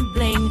give me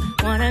bling,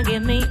 wanna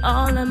give me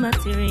all the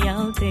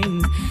material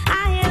things.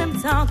 I hear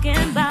them talking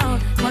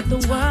about what the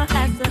world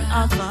has to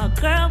offer.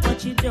 Girl,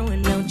 what you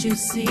doing? Don't you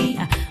see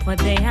what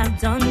they have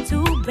done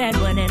to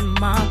Bedouin and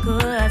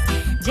Marcus,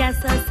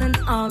 Jesus and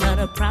all of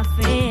the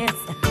prophets?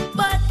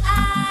 But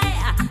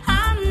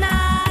I'm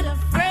not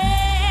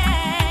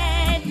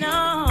afraid,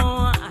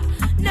 no.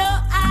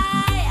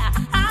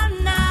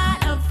 I'm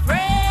not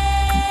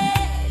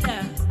afraid.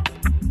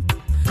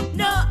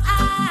 No,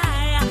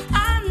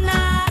 I'm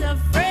not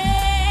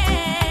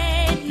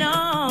afraid,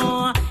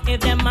 no. If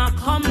them a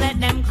come, let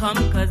them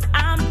come, 'cause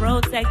I'm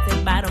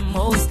protected by the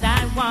Most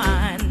High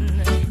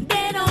One.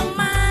 They don't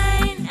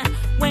mind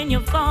when you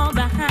fall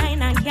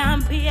behind and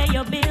can't pay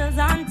your bills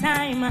on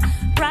time.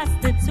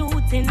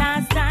 Prostituting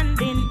and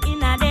standing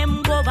in a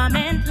them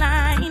government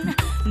line.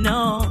 No,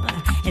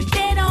 and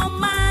they don't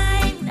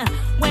mind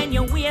when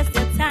you waste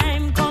your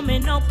time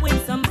coming up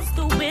with some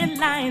stupid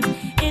lines,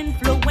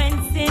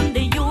 influencing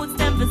the youth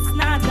them to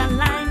snort a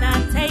line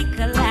and take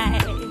a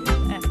life.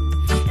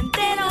 And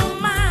they don't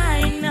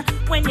mind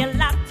when you're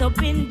locked up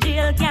in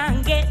jail,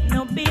 can't get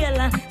no bail,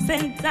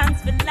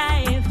 sentence for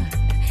life.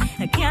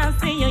 I can't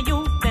see your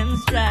youth them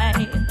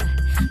strive.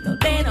 No,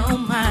 they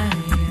don't mind.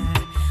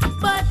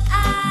 But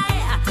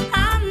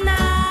I'm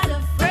not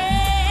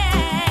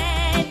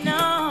afraid, no.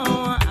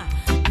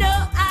 No,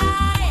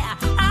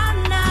 I'm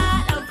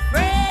not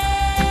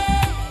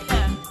afraid.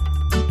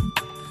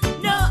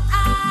 No,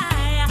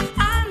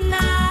 I'm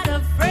not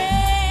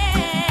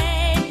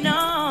afraid, no.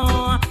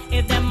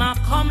 If them a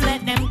come,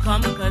 let them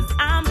come, 'cause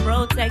I'm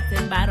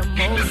protected by the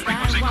Most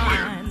High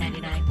One.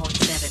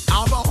 99.7.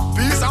 I'm a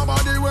piece of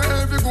body where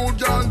every good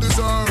girl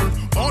deserves.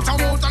 But I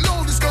won't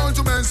allow this girl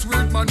to mess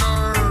with my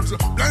nerves.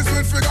 Blessed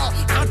with figure,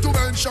 not to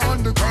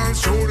mention the curves.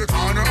 Through the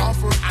corner of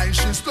her eye,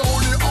 she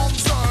slowly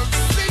observes.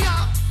 See ya.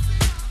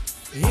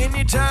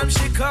 Anytime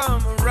she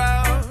come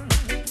around,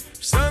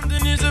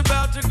 something is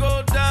about to go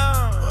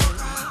down.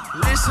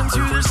 Listen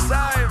to the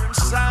siren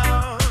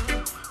sound.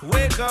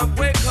 Wake up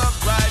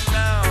right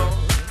now.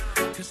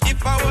 'Cause if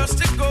I was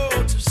to go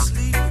to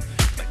sleep,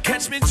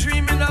 catch me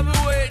dreaming of a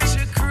way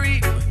to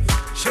creep.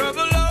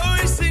 Trouble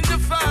always seems to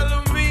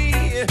follow me.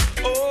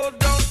 Oh,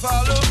 don't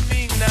follow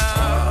me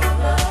now.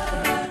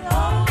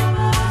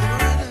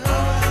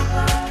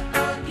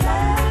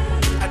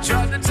 I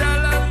tried to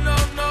tell her no,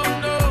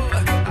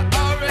 I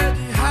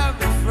already have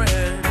a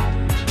friend.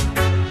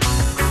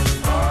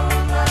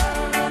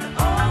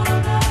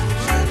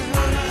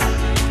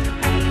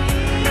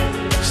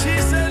 She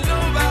said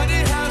nobody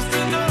has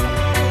to know.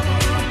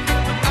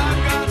 I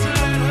got to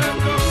let her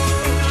go.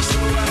 So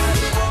I had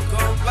to walk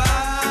on by.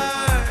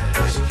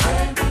 She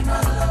can't be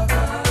my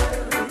lover.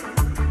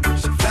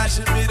 She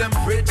flashing me them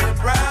pretty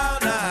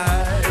brown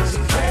eyes.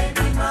 She can't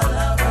be my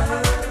lover.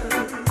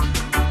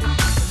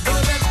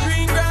 Though there's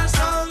green grass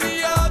on the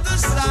other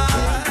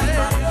side,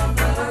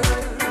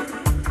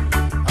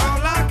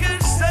 all I can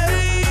say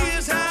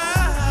is hi.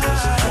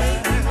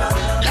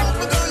 Love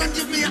my girl and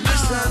give me a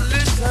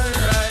Listen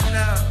right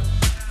now.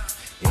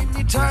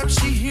 Anytime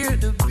she hear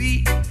the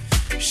beat,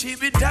 she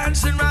be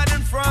dancing right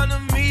in front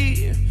of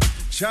me,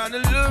 trying to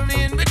lure me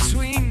in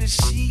between the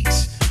sheets.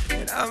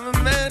 And I'm a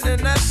man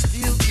and I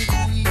still get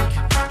weak.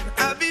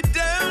 I'd be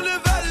down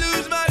if I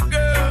lose my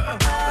girl,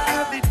 but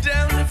I'd be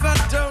down if I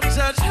don't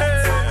touch her.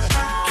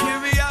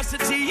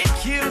 Curiosity, it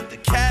killed the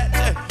cat.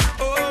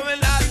 Oh,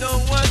 and I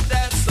don't want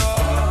that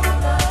song.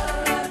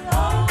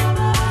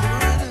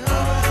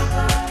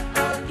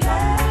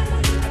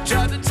 I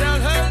tried to tell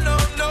her no,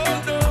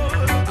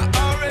 I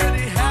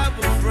already have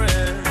a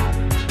friend.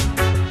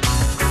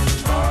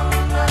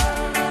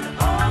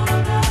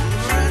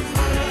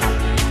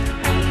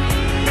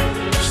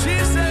 She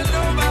said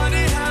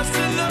nobody has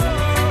to know,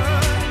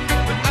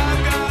 but I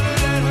gotta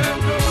let her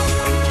go.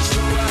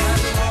 So I had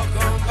to walk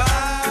on by.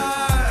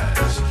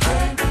 She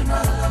can't be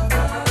my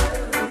lover.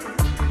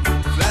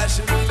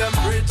 Flashing me them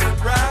pretty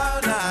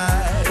brown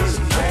eyes.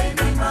 She can't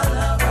be my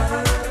lover.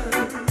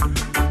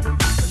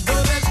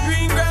 Though there's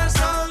green grass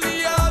on the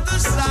other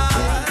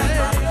side,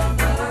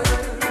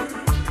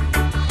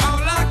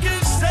 all I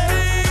can say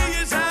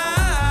is hi.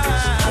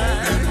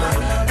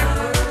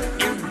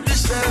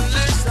 Listen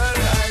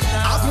right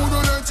now. I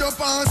couldn't let you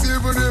pass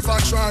even if I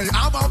try.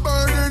 I'm a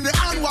bird in the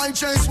hand, white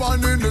chase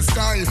one in the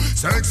sky.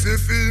 Sexy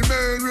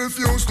female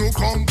refuse to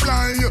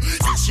comply.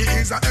 She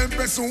is an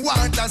empress who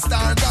want a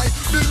star guy.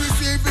 Be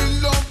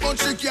receiving love but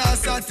she can't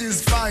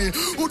satisfy.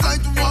 Would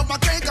like to have my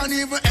cake and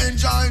even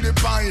enjoy the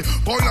pie.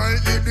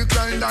 Politely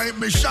decline like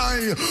me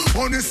shy.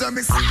 Only say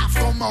me soft,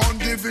 come on,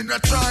 give it a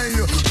try.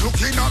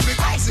 Looking at me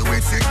eyes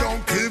with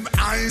seductive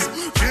eyes,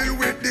 filled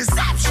with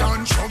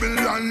deception, trouble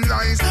and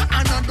lies.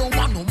 And I don't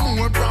want no more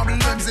more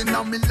problems in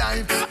my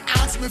life.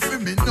 Ask me for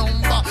me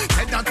number.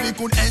 Said that we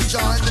could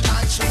enjoy the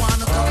night. She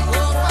wanna come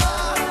over.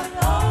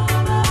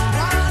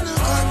 Wanna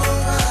come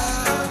over.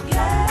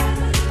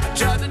 I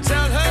tried to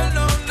tell her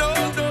no, no,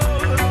 no.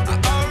 I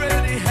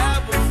already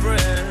have a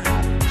friend.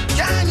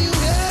 Can you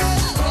hear?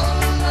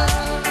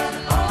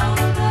 Oh,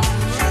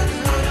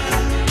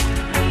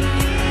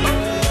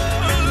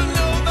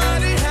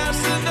 nobody has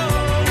to know,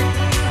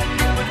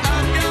 but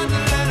I've got to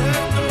let her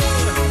know.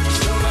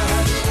 So I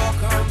had to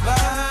walk on by.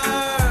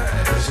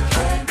 She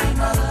can't be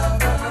my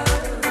lover.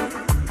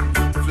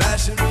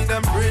 Flashing me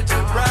them pretty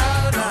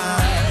brown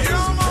eyes.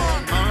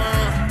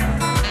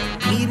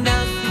 Me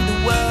now see the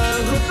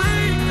world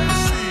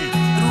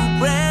through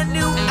brand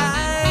new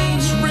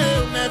eyes.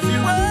 Real nephew.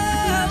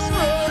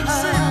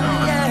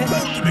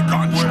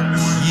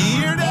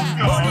 Hear that?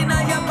 Money in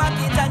your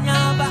pocket and you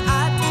have a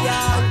hot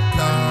girl.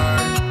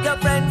 Your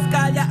friends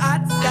call you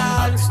hot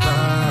star.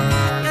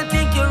 You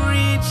think you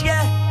rich,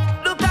 yeah?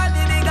 Look at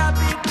the bigger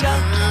picture.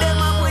 Them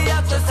up we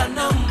have just a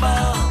number.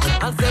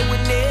 And say we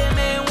name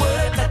ain't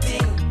worth a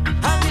thing.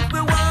 And if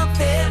we want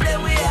fame, then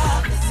we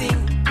have to sing.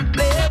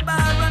 Play a bar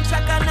and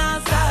track and now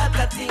start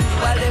a thing.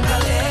 While them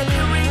call any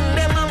ring,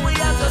 them up we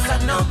have just a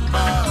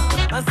number.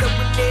 And say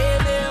we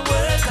name ain't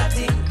worth a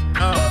thing.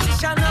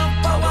 Position of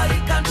power, he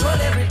control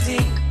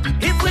everything.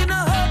 If we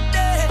not up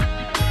there,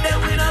 then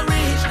we not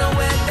reach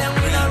nowhere. Then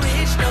we not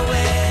reach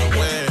nowhere.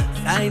 Yeah.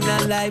 Sign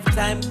a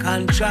lifetime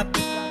contract.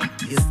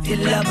 You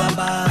still have a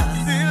boss.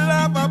 Still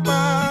have a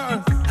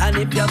boss. And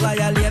if you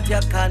violate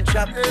your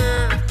contract,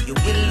 you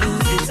will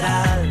lose it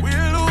all.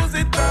 We'll lose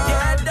it all.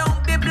 Yeah,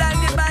 don't be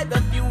blinded by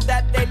the few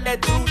that they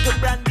let through to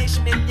brandish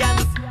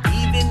millions,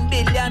 even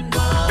billions.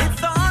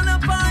 It's all a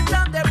part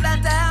of their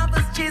plan to have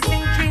us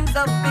chasing dreams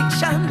of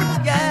fiction.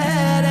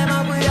 Yeah, them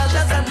are we are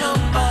just a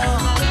number.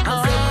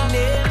 And so we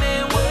name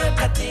ain't worth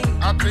a thing.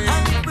 And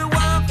if we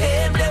want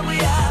fame, then we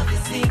have to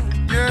sing.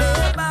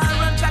 Yeah, bar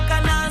and track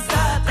and now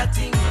start a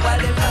thing. While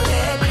them are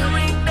let me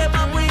ring, them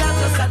and we are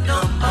just a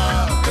number.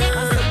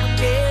 And so we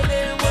name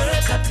ain't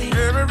worth a thing.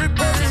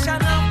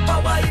 Position of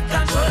power, it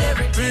control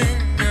everything.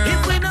 If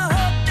we not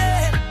up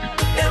there,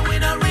 then we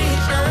not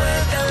reach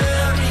nowhere. Then we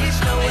not reach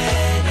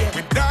nowhere. Yeah.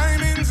 With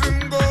diamonds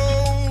and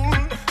gold,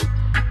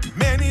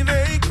 many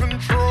they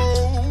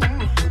control.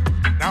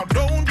 Now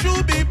don't you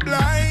be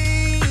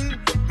blind.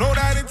 Know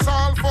that it's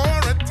all for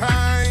a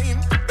time.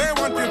 They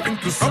want you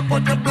to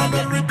support your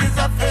brother, it is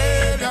a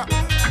failure.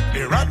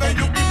 They rather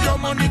you give your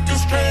money to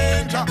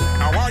stranger.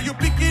 Now are you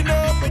picking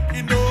up,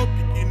 picking up,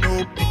 picking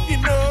up,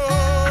 picking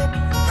up?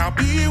 Now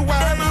be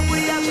wise. Them and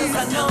we are just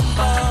a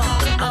number.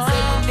 And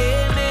say we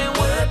name ain't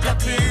worth a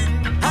thing.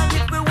 And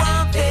if we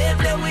want fame,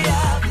 then we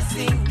have to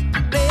sing.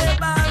 Play a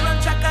bar and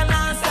track and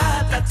now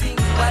start a thing.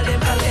 While them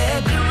call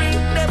every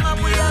ring, them and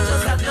we are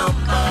just a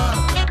number.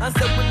 And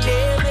say we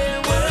name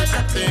ain't worth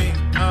a thing.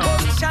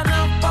 Position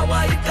of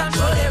power, it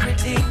control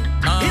everything.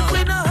 If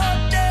we not up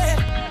there,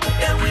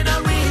 then we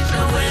not reach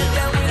nowhere.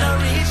 Then we not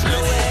reach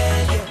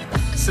nowhere.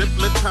 Yeah.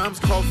 Simpler times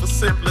call for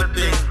simpler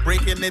things.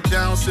 Breaking it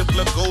down,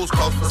 simpler goals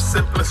call for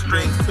simpler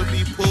strings. To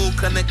be pulled,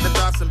 connect the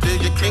dots and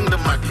build your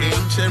kingdom, my king.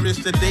 Cherish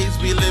the days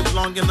we live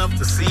long enough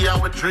to see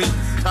our dreams.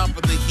 Top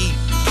of the heap,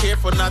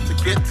 careful not to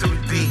get too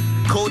deep.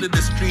 Cold in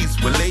the streets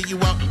will lay you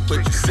out and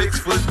put you 6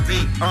 foot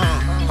deep.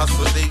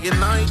 Hustle day and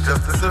night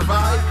just to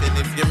survive. And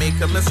if you make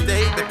a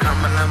mistake,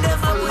 become a number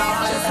for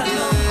life.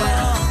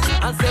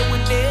 Yeah. And say we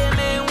name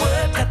ain't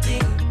worth a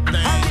thing.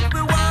 And if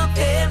we want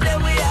fame, then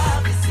we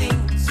have to sing.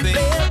 Play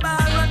a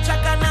bar and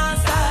track and now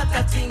start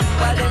a thing.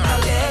 While them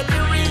call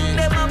every ring,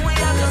 them and we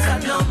are just a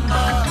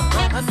number.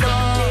 And so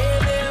we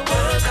name ain't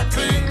worth a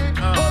thing.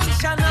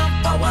 Position of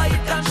power,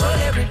 it control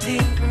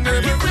everything.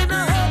 If we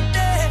not up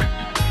there,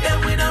 then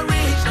we not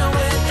reach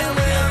nowhere. Then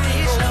we not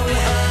reach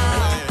nowhere.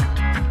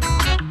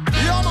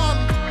 Yeah man,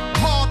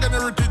 Morgan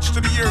heritage to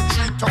the year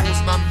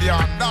 3000 and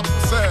beyond.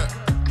 That's it.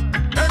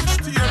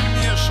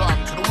 Extermination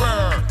to the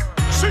world.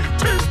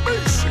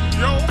 CTBC,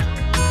 yo.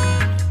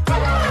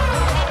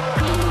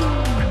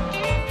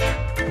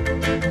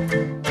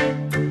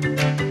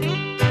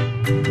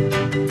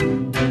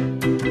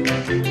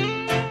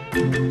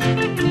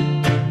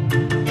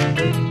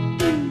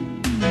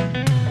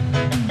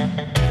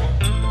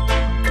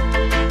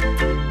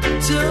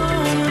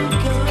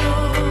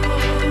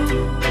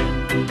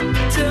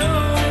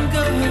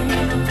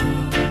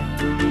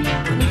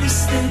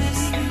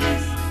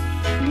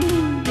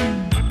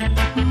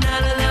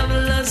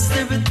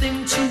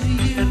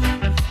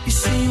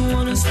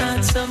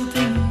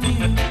 Something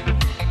new,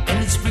 and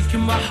it's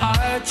breaking my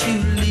heart you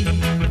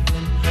leave.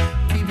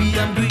 Baby,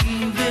 I'm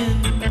grieving,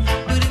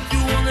 but if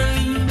you wanna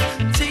leave,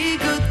 take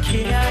good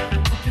care.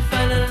 Hope you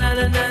find a lot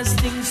of nice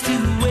things to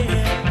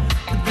wear,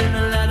 but then a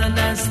lot of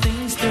nice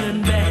things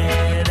turn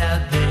bad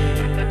out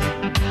there.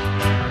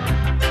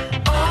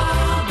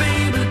 Oh,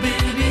 baby,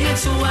 baby,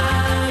 it's a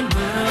wide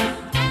world.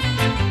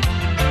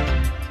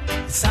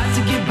 It's hard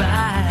to get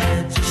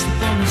by just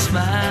upon a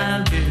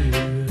smile, girl.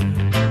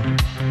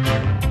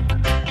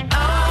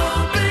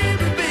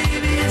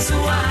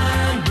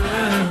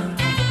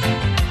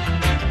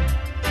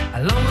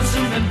 I'll always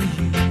remember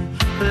you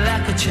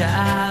like a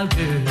child,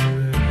 girl.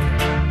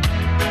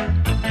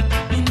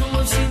 You know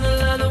I've seen a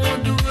lot of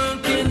what the world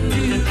can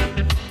do,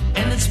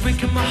 and it's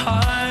breaking my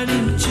heart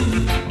in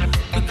two,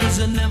 because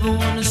I never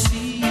wanna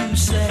see you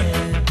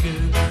sad,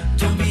 girl.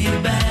 Don't be a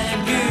bad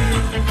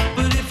girl,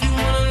 but if you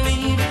wanna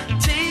leave,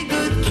 take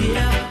good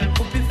care.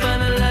 Hope you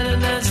find a lot of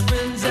nice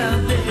friends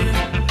out there,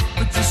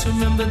 but just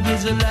remember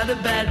there's a lot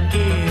of bad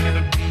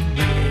girls.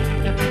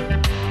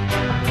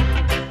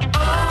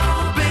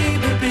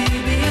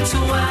 It's a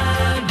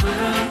wide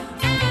world.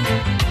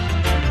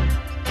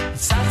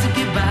 It's hard to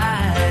get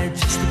by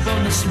just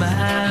upon a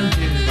smile,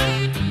 girl.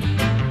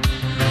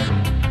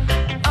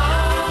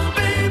 Oh,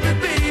 baby,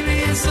 baby,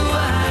 it's a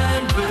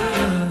wide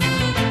world.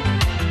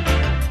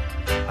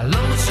 I'll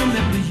always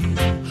remember you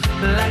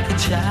like a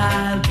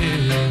child,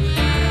 girl.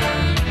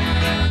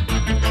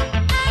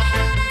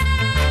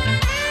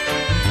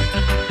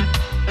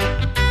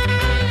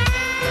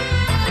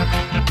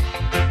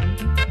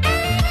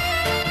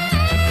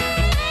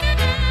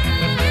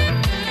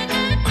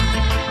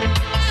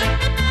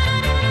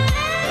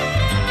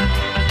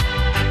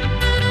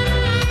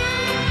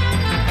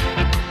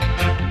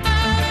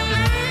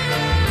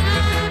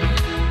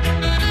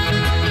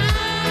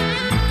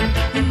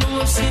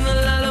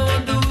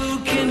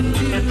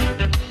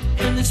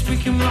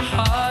 Breaking my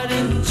heart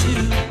in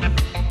two,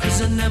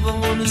 cause I never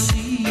wanna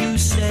see you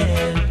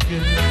sad,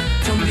 girl.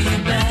 Don't be a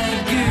bad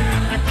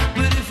girl,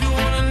 but if you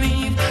wanna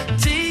leave,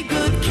 take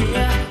good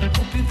care.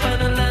 Hope you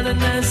find a lot of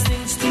nice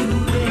things to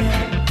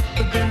wear,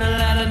 but then a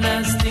lot of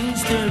nice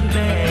things turn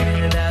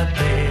bad out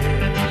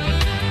there.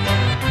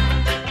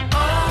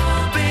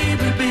 Oh,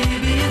 baby,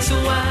 baby, it's a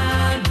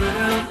wide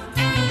world.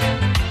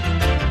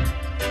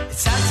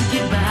 It's hard to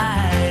get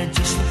by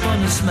just upon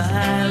a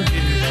smile, girl.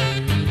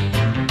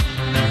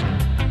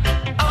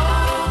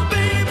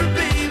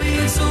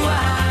 It's a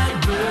wide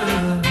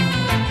world.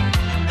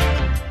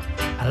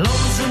 I'll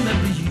always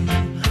remember you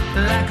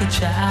like a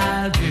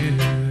child, girl.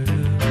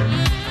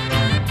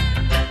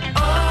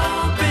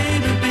 Oh,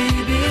 baby,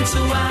 baby, it's a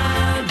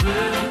wide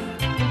world.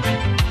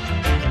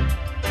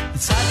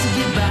 It's hard to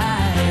get by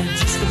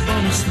just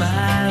upon a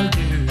smile,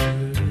 girl.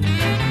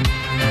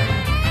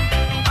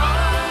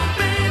 Oh,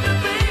 baby,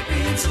 baby,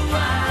 it's a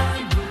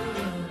wide world.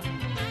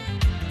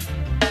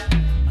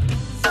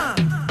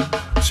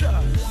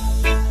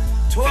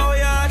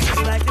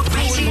 Like a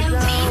Radio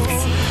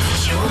means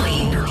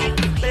joy.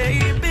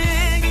 baby,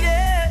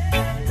 yeah.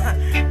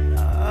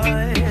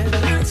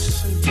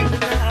 Listen to me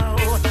now.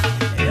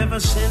 Ever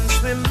since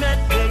we met,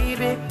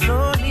 baby, no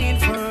need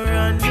for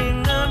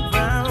running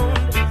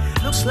around.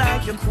 Looks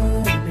like you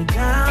cool me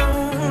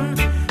down.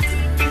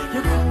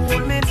 You cool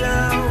me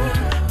down,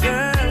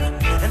 girl.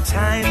 And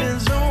time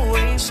is a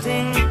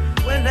wasting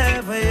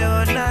whenever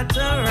you're not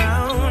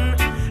around.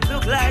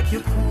 Look like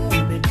you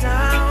cool me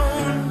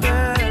down,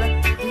 girl.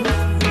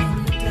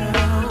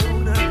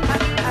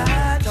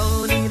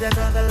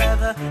 Another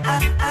lover,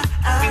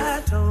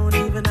 I don't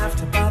even have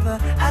to bother.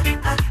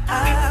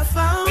 I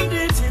found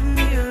it in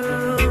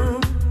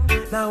you.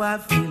 Now I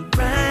feel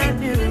brand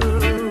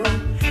new.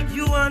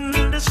 You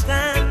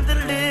understand the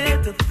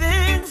little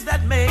things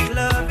that make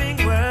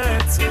loving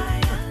worth.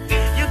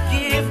 You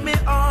give me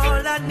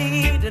all I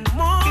need and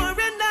more,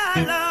 and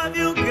I love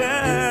you,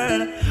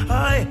 girl.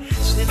 Oh,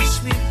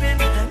 since we've been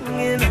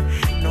hanging,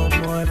 no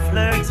more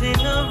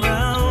flirting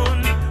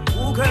around.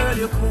 Oh, girl,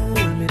 you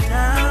cool me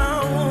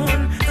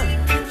down.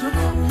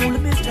 Cool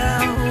me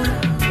down,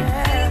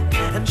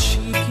 yeah. And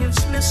she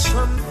gives me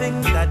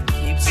something that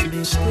keeps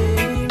me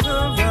staying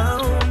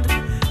around.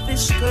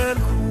 This girl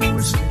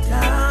cools me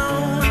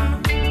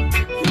down.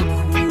 You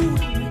cool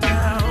me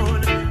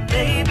down,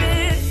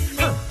 baby.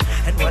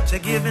 And what you're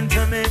giving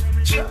to me,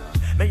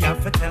 me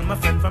have to tell my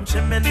friend from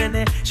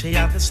Chimney. She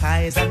have the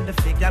size and the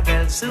figure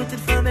well suited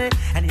for me.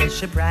 And yes,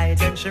 she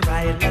bright and she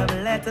write love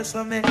letters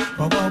for me.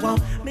 Whoa, whoa, whoa.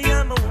 Me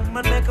and my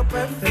woman make a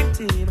perfect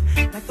team,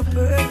 like the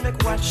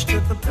perfect watch to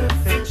the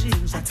perfect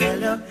jeans. I tell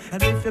you,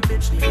 and if you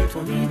bitch me, it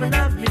won't even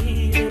have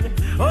me.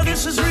 Oh,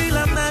 this is real,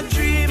 I'm not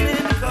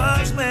dreaming.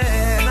 Cause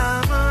when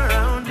I'm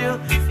around you,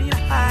 feel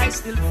high,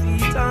 still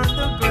feet on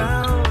the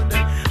ground.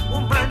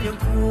 Woman, you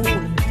cool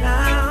me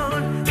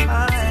down.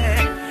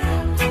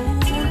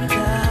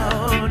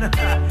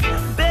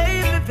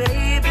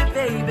 Baby,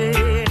 baby,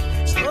 baby,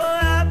 so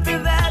happy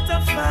that I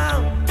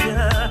found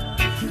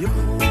you. You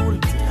cool me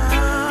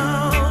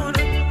down,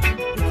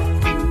 you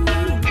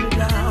cool me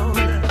down.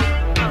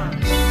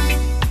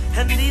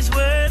 And these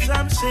words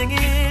I'm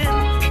singing,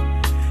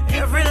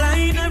 every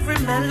line, every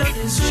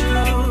melody's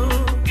true.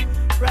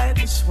 Write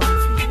this one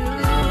for you,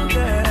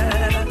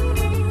 girl.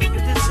 You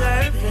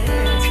deserve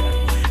it.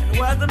 And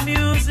while the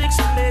music's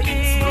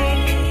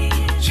playing,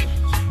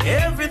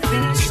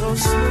 everything's so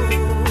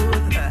smooth,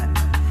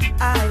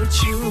 I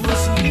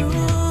choose you.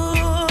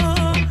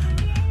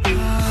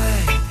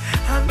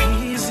 I'm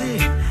easy,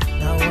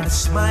 now I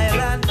smile,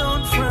 I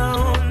don't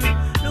frown.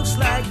 Looks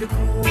like you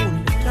cool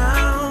me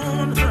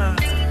down.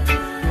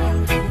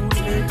 You cool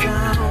me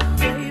down,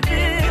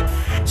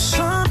 baby.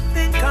 Some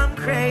think I'm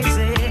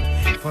crazy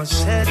for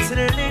setting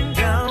settling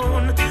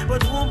down.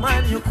 But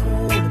woman, you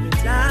cool me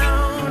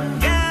down.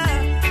 Yeah,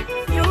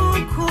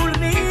 you cool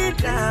me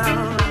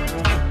down.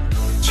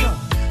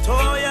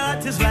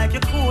 Toya, it's like you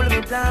cool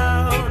me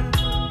down.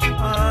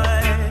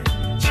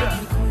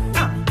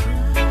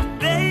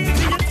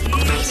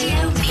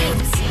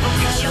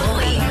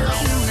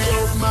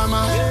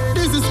 Mama,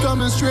 this is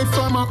coming straight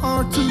from my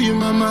heart to you,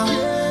 mama.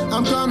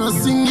 I'm gonna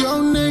sing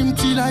your name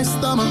till I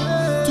stammer,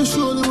 to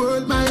show the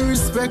world my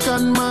respect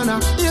and manner.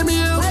 Hear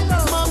me out.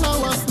 Mama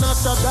was not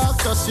a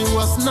doctor, she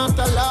was not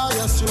a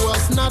lawyer, she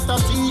was not a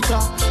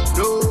teacher.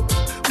 No,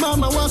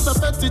 mama was a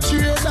petty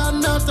trader,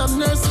 not a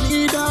nurse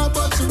leader,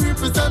 but she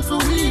represents for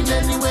we in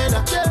any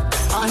weather.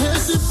 I hear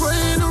she pray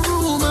in the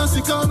room and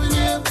she coming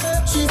here.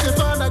 She said,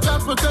 Father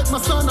God, protect my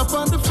son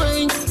upon the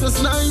frame.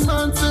 There's 9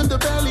 months in the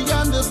belly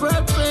and the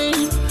breath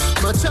pain.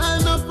 My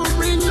child not for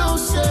bring no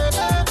shame.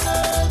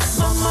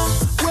 Mama,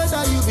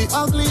 whether you be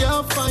ugly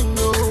or fine,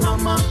 no.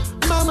 Mama,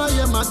 mama,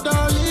 you're my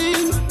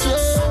darling.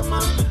 Yeah,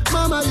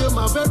 mama, you're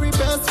my very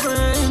best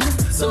friend.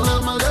 So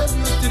I'ma love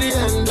you to the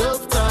end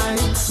of time.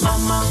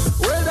 Mama,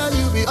 whether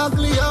you be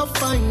ugly or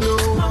fine, no.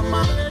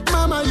 Mama,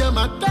 mama, you're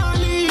my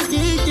darling.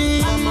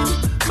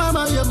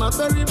 Mama, you're my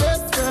very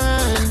best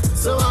friend.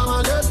 So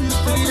I'ma love you to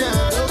the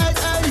end of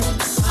time.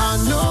 I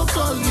know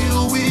call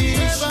you wish.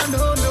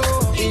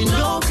 It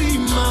no be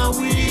my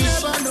wish.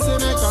 Say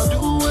make I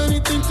do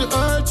anything to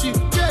hurt you.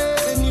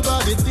 Yeah.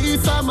 Anybody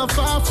this I'ma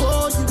fight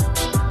for you.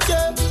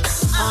 Yeah.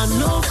 I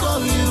know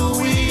call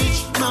you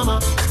wish, mama.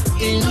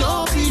 It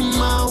no be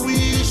my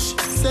wish.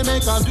 Say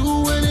make I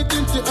do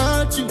anything to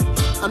hurt you.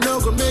 I know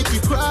gonna make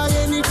you cry,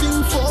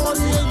 anything for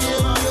you.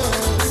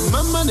 Yeah.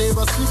 Mama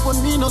never sleep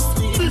when me no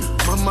sleep.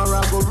 Mama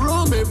I go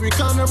roam every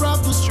corner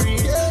of the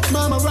street.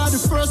 Mama I the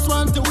first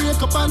one to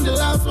wake up and the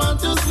last one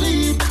to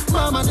sleep.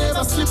 Mama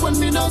never sleep when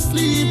me no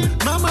sleep.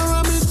 Mama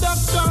I'm a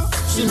doctor,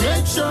 she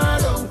make sure I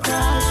don't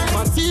cry.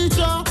 My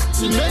teacher,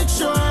 she make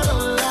sure I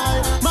don't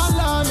lie. My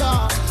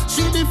lawyer,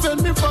 she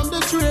defend me from the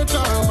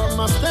traitor.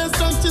 Mama stay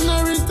something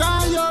and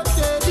retire.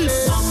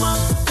 Mama,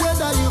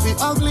 whether you be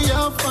ugly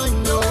or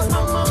fine, no.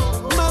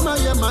 Mama,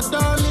 you're my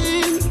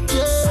darling.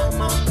 Yeah,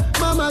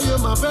 mama, you're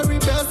my very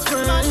best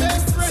friend.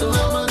 So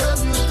I'ma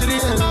love you to the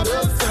end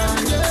of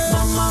time.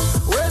 Mama,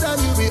 whether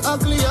you be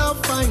ugly or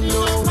fine,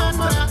 no.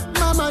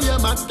 Mama, you're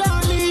my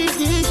darling.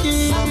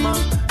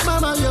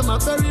 Mama, you're my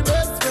very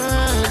best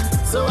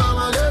friend. So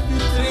I'ma love you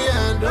to the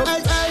end of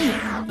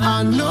time.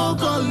 I know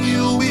call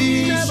you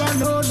wish.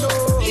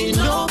 It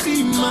no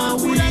be my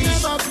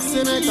wish.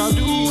 Say make I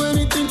do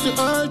anything to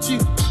hurt you.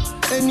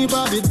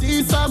 Anybody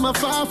this I'ma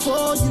fight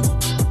for you.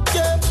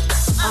 Yeah.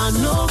 I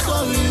know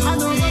call you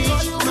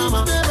wish,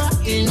 mama.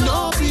 It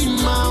no be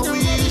my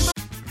wish.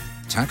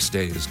 Tax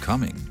day is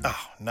coming.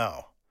 Oh,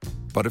 no.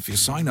 But if you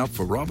sign up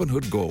for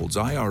Robinhood Gold's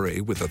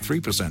IRA with a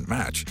 3%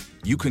 match,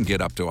 you can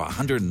get up to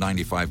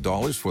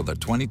 $195 for the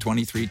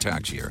 2023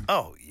 tax year.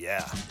 Oh,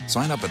 yeah.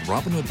 Sign up at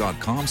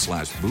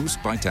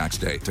Robinhood.com/boost by tax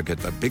day to get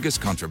the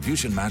biggest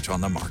contribution match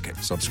on the market.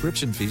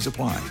 Subscription fees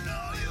apply.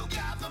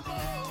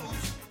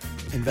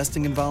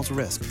 Investing involves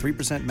risk.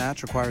 3%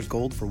 match requires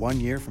gold for 1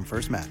 year from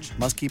first match.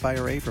 Must keep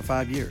IRA for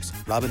 5 years.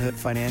 Robinhood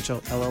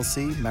Financial,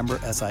 LLC, member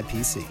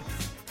SIPC.